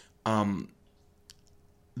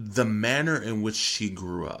 the manner in which she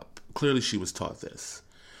grew up, clearly she was taught this.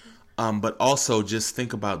 But also just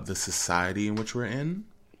think about the society in which we're in.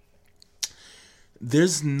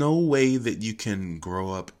 There's no way that you can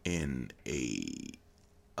grow up in a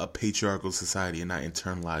patriarchal society and not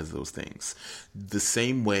internalize those things. The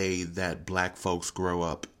same way that Black folks grow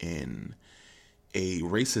up in a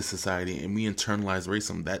racist society and we internalize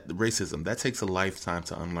racism, that takes a lifetime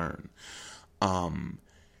to unlearn. And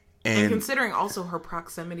considering also her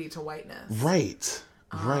proximity to whiteness. Right.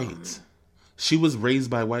 She was raised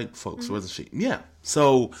by white folks, wasn't she? Yeah.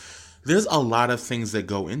 So there's a lot of things that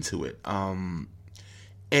go into it. And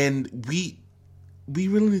we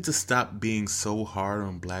really need to stop being so hard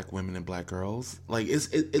on Black women and Black girls. Like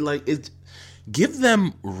give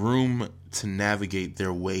them room to navigate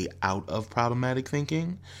their way out of problematic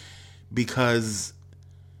thinking, because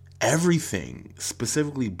everything,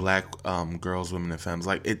 specifically Black girls, women, and femmes,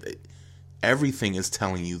 like everything is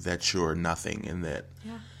telling you that you're nothing, and that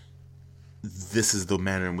this is the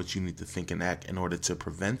manner in which you need to think and act in order to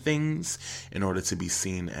prevent things, in order to be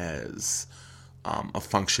seen as a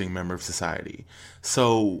functioning member of society.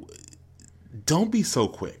 So don't be so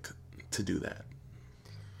quick to do that.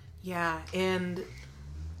 Yeah, and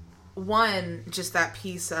one, just that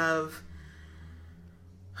piece of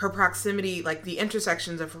her proximity, like the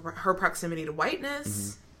intersections of her proximity to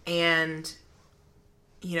whiteness, and,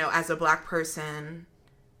 you know, as a Black person,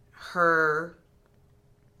 her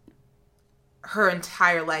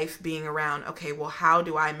entire life being around, okay, well, how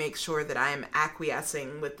do I make sure that I am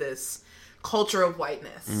acquiescing with this culture of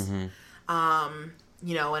whiteness?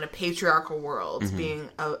 You know, in a patriarchal world, being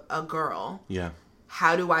a girl. Yeah.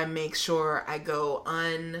 How do I make sure I go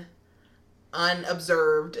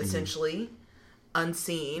unobserved, essentially,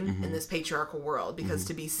 unseen in this patriarchal world? Because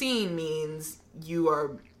to be seen means you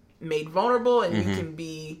are made vulnerable, and you can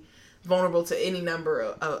be vulnerable to any number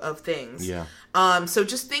of things. Yeah. So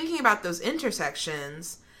just thinking about those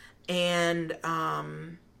intersections, and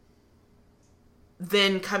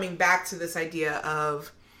then coming back to this idea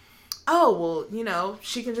of, oh, well, you know,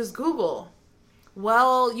 she can just Google.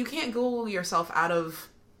 Well, you can't Google yourself out of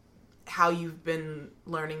how you've been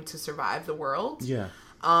learning to survive the world. Yeah.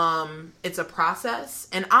 It's a process.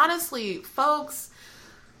 And honestly, folks,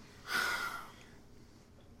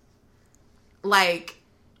 like,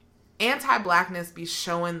 anti-Blackness be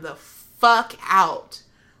showing the fuck out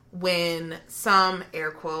when some,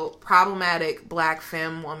 air quote, problematic Black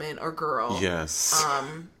femme, woman, or girl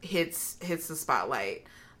hits the spotlight.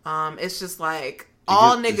 It's just like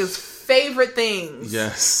all niggas' favorite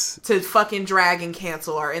things to fucking drag and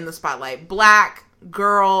cancel are in the spotlight. Black,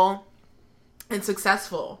 girl, and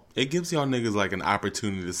successful. It gives y'all niggas like an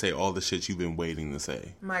opportunity to say all the shit you've been waiting to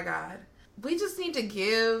say. My God. We just need to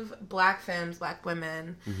give Black femmes, Black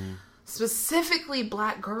women, specifically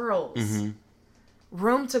Black girls,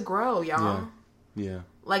 room to grow, y'all. Yeah.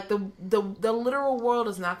 Like the literal world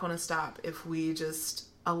is not going to stop if we just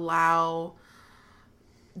allow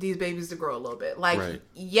these babies to grow a little bit. Like,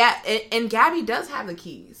 yeah, and Gabby does have the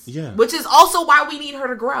keys. Yeah. Which is also why we need her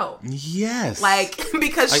to grow. Yes. Like,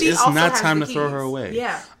 because she also has the keys. It's not time to throw her away.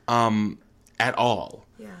 Yeah. At all.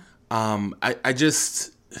 Yeah. I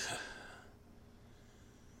just...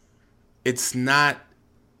 It's not...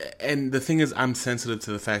 And the thing is, I'm sensitive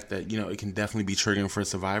to the fact that, you know, it can definitely be triggering for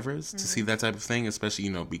survivors to see that type of thing, especially,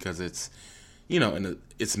 you know, because it's, you know, and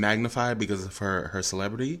it's magnified because of her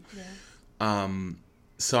celebrity. Yeah.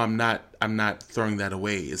 So I'm not throwing that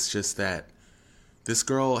away. It's just that this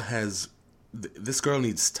girl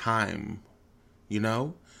needs time, you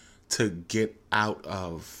know, to get out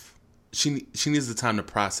of. She needs the time to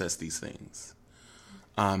process these things,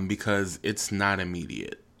 because it's not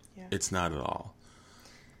immediate. Yeah. It's not at all.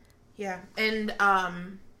 Yeah, and I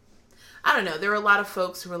don't know. There were a lot of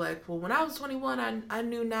folks who were like, "Well, when I was 21, I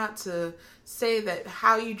knew not to say that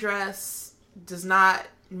how you dress does not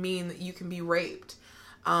mean that you can be raped."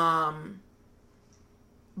 But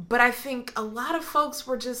I think a lot of folks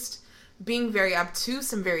were just being very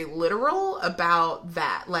obtuse and very literal about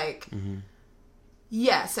that. Like,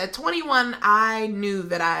 yes, at 21, I knew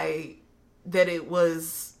that it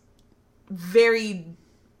was very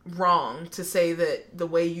wrong to say that the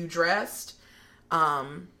way you dressed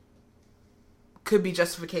could be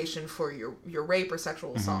justification for your rape or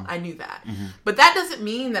sexual assault. I knew that. But that doesn't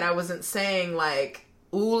mean that I wasn't saying, like,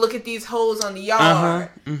 ooh, look at these hoes on the yard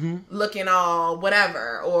looking all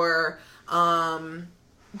whatever, or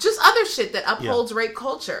just other shit that upholds rape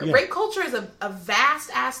culture. Yeah. Rape culture is a vast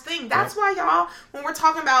ass thing. That's why, y'all, when we're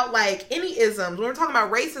talking about like any isms, when we're talking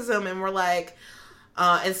about racism, and we're like,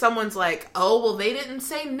 and someone's like, oh, well, they didn't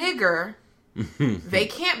say nigger, they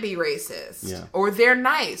can't be racist. Yeah. Or they're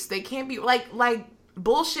nice. They can't be like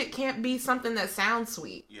bullshit can't be something that sounds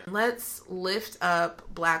sweet. Yeah. Let's lift up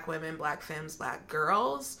Black women, Black femmes, Black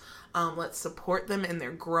girls. Let's support them in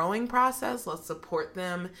their growing process. Let's support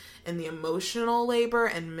them in the emotional labor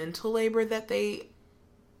and mental labor that they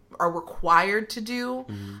are required to do,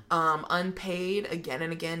 unpaid, again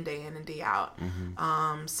and again, day in and day out.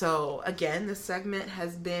 So again, this segment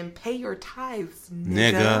has been Pay Your Tithes,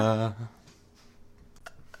 nigga.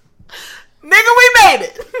 Nigga, we made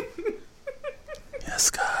it. Yes,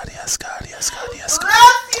 God, yes, God, yes, God, yes, God.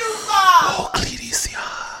 Bless you, God. Oh, Clidicia.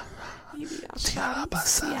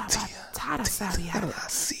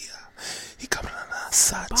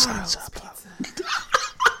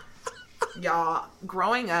 Y'all,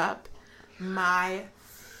 growing up, my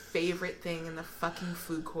favorite thing in the fucking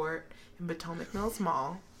food court in Potomac Mills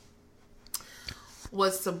Mall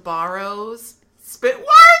was Sbarro's spit. Why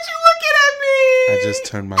aren't you looking at me? I just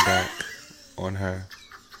turned my back on her.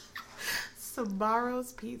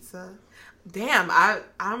 Sbarro's pizza. Damn,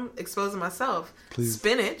 I'm exposing myself. Please.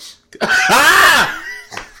 Spinach.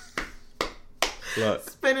 Look.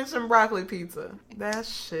 Spinach and broccoli pizza. That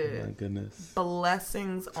shit. Oh my goodness.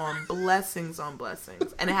 Blessings on blessings on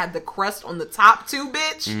blessings. And it had the crust on the top too,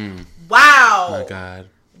 bitch. Wow. Oh my God.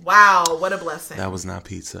 Wow, what a blessing. That was not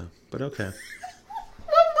pizza, but okay.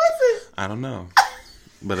 What was it? I don't know.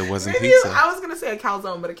 But it wasn't Maybe pizza. I was going to say a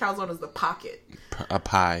calzone, but a calzone is the pocket. A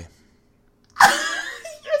pie.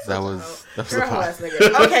 That was a pie.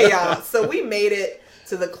 Nigga. Okay, y'all. So we made it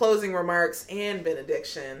to the closing remarks and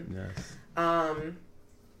benediction. Yes.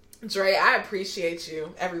 Dre, I appreciate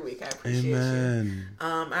you every week. I appreciate Amen. you.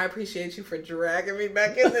 I appreciate you for dragging me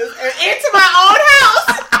back in this into my own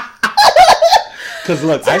house. Because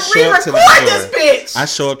look, I show up to that door. This bitch. I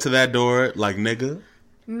show up to that door like, nigga,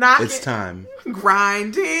 it's time.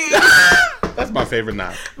 Grinding. That's my favorite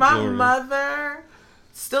knock. My Glory. mother,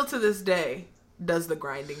 still to this day, does the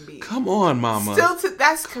grinding beat. Come on, mama.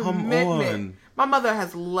 That's commitment. On. My mother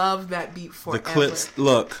has loved that beat forever. The clips,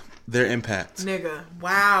 look, their impact. Nigga,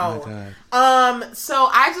 wow. Oh my God. So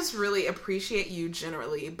I just really appreciate you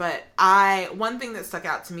generally, but one thing that stuck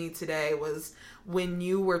out to me today was when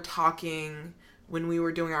you were talking, when we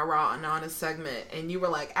were doing our Raw and Honest segment, and you were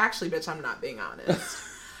like, actually, bitch, I'm not being honest.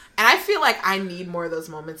 And I feel like I need more of those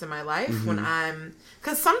moments in my life when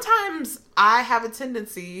because sometimes I have a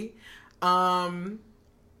tendency, I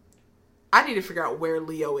need to figure out where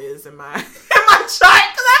Leo is in my chart, because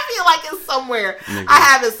I feel like it's somewhere. Nigga. I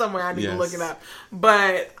have it somewhere. I need to look it up.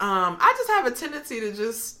 But I just have a tendency to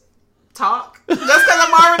just talk just because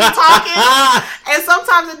I'm already talking. And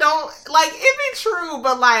sometimes it don't, like, it be true,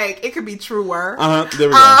 but like it could be truer. There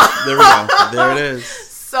we go. There we go. There it is.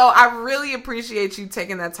 So I really appreciate you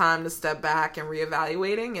taking that time to step back and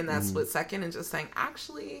reevaluating in that split second and just saying,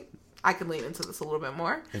 actually, I could lean into this a little bit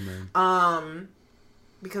more. Amen.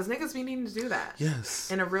 Because niggas be needing to do that.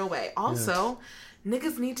 Yes. In a real way. Also,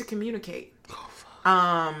 niggas need to communicate.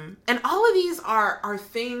 And all of these are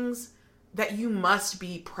things that you must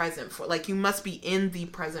be present for. Like, you must be in the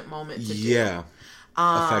present moment to do.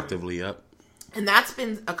 Effectively, yep. And that's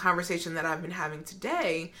been a conversation that I've been having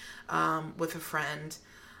today with a friend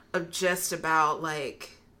of just about,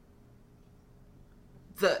 like,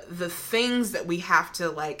 the things that we have to,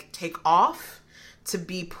 like, take off to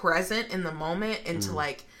be present in the moment and to,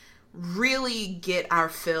 like, really get our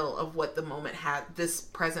fill of what this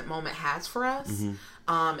present moment has for us,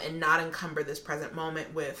 and not encumber this present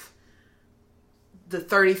moment with the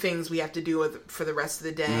 30 things we have to do for the rest of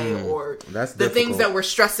the day, or that's the difficult. things that we're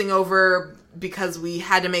stressing over because we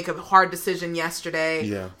had to make a hard decision yesterday.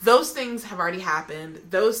 Yeah. Those things have already happened.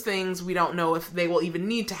 Those things we don't know if they will even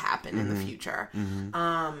need to happen in the future.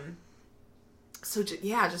 So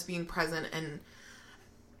just being present and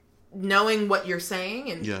knowing what you're saying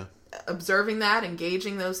and observing that,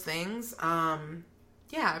 engaging those things. I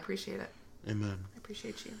appreciate it. Amen. I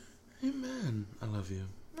appreciate you. Amen. I love you.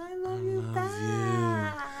 I love you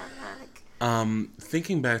back.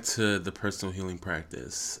 Thinking back to the personal healing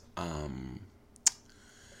practice,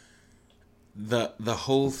 the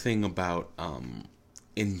whole thing about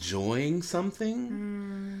enjoying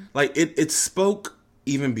something, like it spoke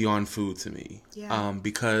even beyond food to me.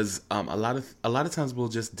 Because a lot of times we'll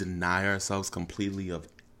just deny ourselves completely of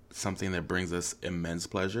something that brings us immense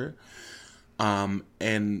pleasure,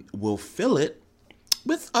 and we'll fill it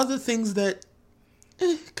with other things that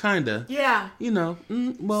kinda, real.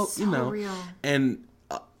 and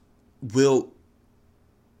we'll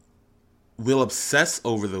obsess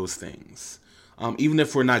over those things, even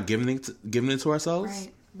if we're not giving it to ourselves.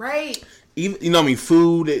 Right. Even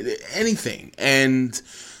food, anything, and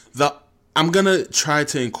I'm gonna try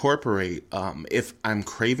to incorporate, if I'm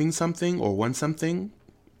craving something or want something,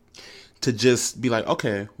 to just be like,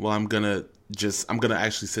 okay, well, I'm gonna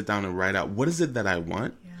actually sit down and write out what is it that I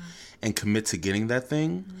want. And commit to getting that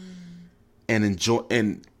thing, and enjoy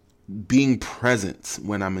and being present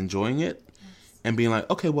when I'm enjoying it, and being like,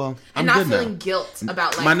 okay, well, I'm good now. And not feeling guilt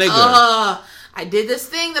about, like, my nigga, I did this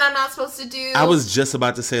thing that I'm not supposed to do. I was just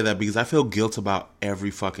about to say that because I feel guilt about every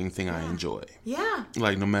fucking thing I enjoy.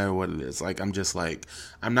 Like, no matter what it is, like, I'm just like,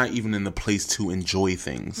 I'm not even in the place to enjoy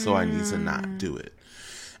things, so I need to not do it.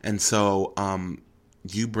 And so,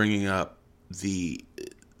 you bringing up the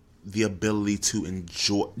ability to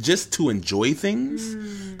enjoy things,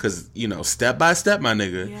 because step by step, my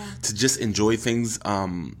nigga, to just enjoy things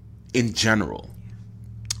in general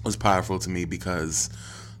was powerful to me, because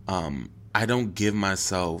I don't give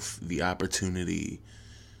myself the opportunity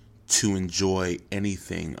to enjoy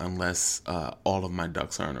anything unless all of my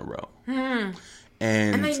ducks are in a row.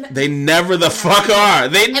 And they never the fuck are.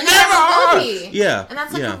 They never are. Yeah. And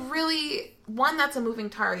that's like a really, that's a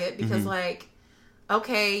moving target, because like,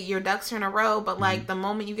 okay, your ducks are in a row, but like the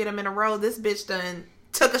moment you get them in a row, this bitch done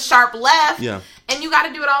took a sharp left. Yeah. And you got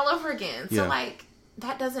to do it all over again. So Yeah. like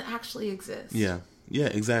that doesn't actually exist. Yeah. Yeah,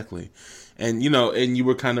 exactly. And, and you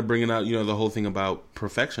were kind of bringing out, the whole thing about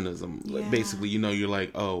perfectionism. Yeah. Basically, you're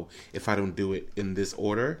like, oh, if I don't do it in this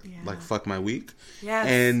order, like, fuck my week. Yes.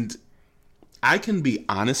 And I can be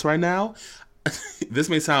honest right now. This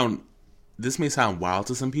may sound wild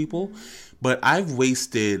to some people, but I've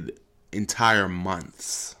wasted entire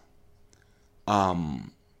months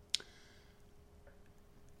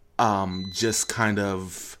just kind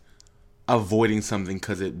of avoiding something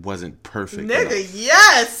because it wasn't perfect Nigga, enough.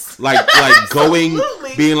 yes. Like going,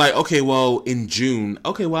 Absolutely. being like, okay, well, in June,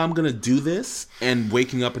 okay, well, I'm gonna do this, and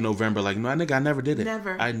waking up in November, like, no, nigga, I never did it.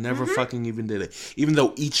 I never fucking even did it. Even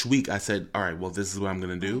though each week I said, all right, well, this is what I'm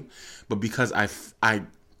gonna do, but because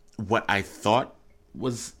what I thought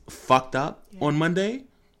was fucked up on Monday,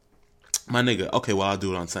 my nigga, okay, well, I'll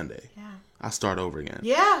do it on Sunday. Yeah. I'll start over again.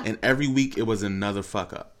 Yeah. And every week it was another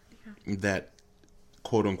fuck up that,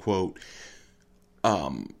 quote unquote,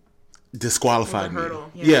 disqualified me.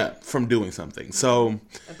 Hurdle, from doing something. So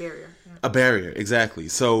A barrier. Yeah. a barrier, exactly.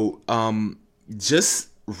 So just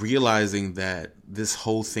realizing that this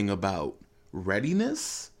whole thing about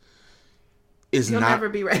readiness is You'll never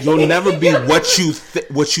be ready. You'll never be what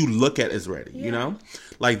you look at as ready.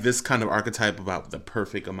 Like this kind of archetype about the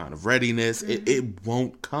perfect amount of readiness. It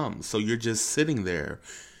won't come. So you're just sitting there.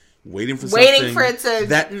 Waiting for it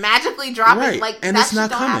to magically drop. Right. Like, and that it's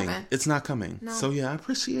not shit don't coming. happen. It's not coming. No. So yeah, I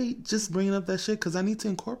appreciate just bringing up that shit because I need to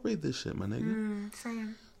incorporate this shit, my nigga.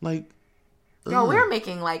 Same. Like, Yo, we're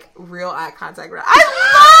making like real eye contact. I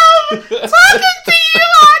love talking to you,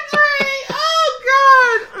 Andre.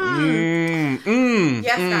 Oh God.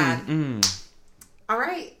 Yes, God. All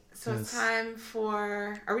right. So it's time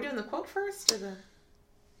for. Are we doing the quote first or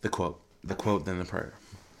the quote? The quote, then the prayer.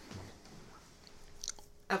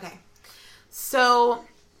 Okay. So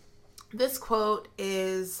this quote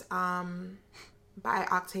is by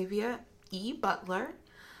Octavia E. Butler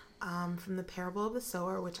from the Parable of the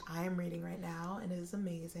Sower, which I am reading right now, and it is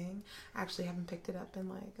amazing. I actually haven't picked it up in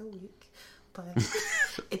like a week, but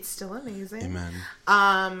it's still amazing.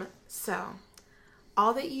 Amen. So,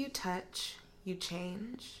 all that you touch, you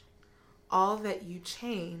change. All that you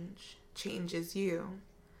change, changes you.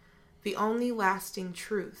 The only lasting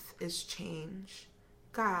truth is change.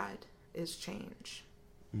 God is change.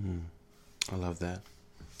 I love that.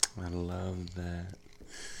 I love that.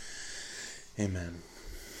 Amen.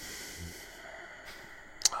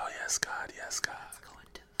 Oh, yes, God. Yes, God.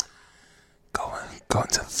 Going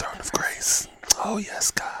to the throne of grace. Oh,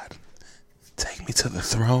 yes, God. Take me to the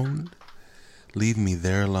throne. Leave me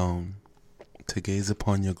there alone to gaze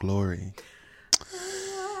upon your glory.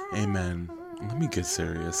 Amen. Let me get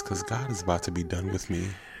serious because God is about to be done with me.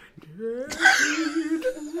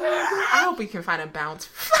 I hope we can find a bounce.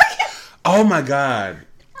 Oh my God.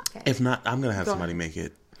 Okay. If not, I'm going to have somebody make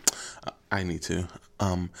it. I need to.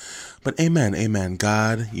 But amen.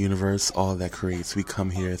 God, universe, all that creates. We come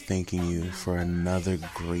here thanking you for another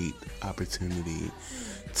great opportunity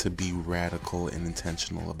to be radical and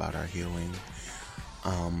intentional about our healing.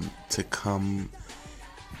 To come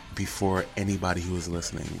before anybody who is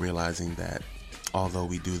listening, realizing that although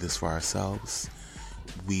we do this for ourselves,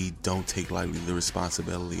 we don't take lightly the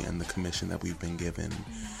responsibility and the commission that we've been given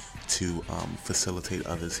to facilitate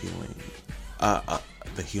others' healing,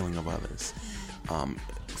 the healing of others.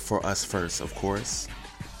 For us first, of course,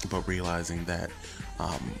 but realizing that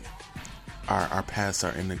our paths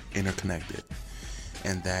are interconnected,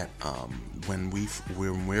 and that when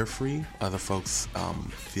we're free, other folks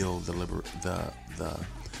feel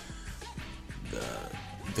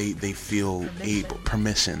they feel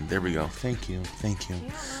permission. There we go. Thank you.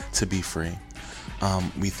 To be free.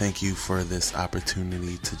 We thank you for this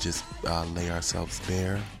opportunity to just lay ourselves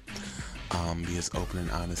bare, be as open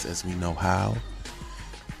and honest as we know how,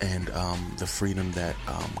 and the freedom that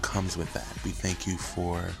comes with that. We thank you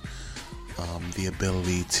for the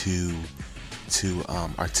ability to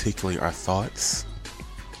articulate our thoughts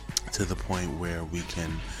to the point where we can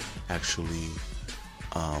actually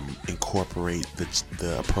incorporate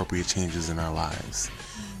the appropriate changes in our lives.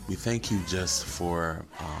 We thank you just for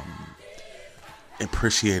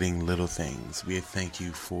appreciating little things. We thank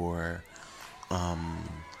you for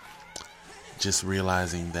just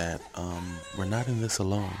realizing that we're not in this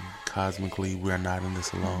alone. Cosmically, we're not in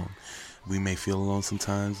this alone. We may feel alone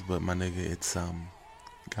sometimes, but my nigga, it's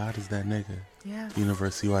God is that nigga. Yeah.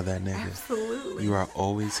 Universe, you are that nigga. Absolutely. You are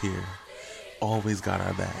always here. Always got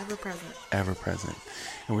our back. Ever present.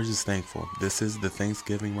 And we're just thankful. This is the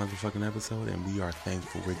Thanksgiving motherfucking episode, and we are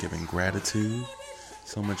thankful. We're giving gratitude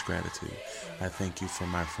So much gratitude. I thank you for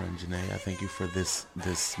my friend Janae. I thank you for this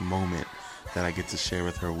moment that I get to share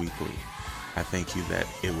with her weekly. I thank you that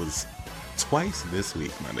it was twice this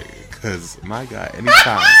week, my nigga. Because, my God,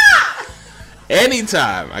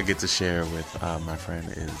 anytime I get to share with my friend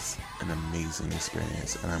is an amazing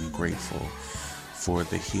experience. And I'm grateful for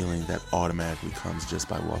the healing that automatically comes just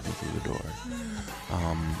by walking through the door.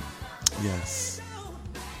 Yes.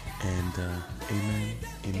 And amen,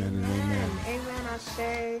 amen, and amen. Amen,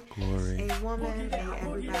 Ashe. Glory. A woman, a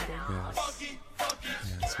everybody. Yes.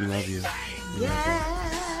 Yes, we love you. We love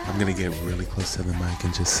Yeah. you. I'm going to get really close to the mic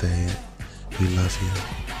and just say it. We love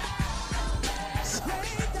you.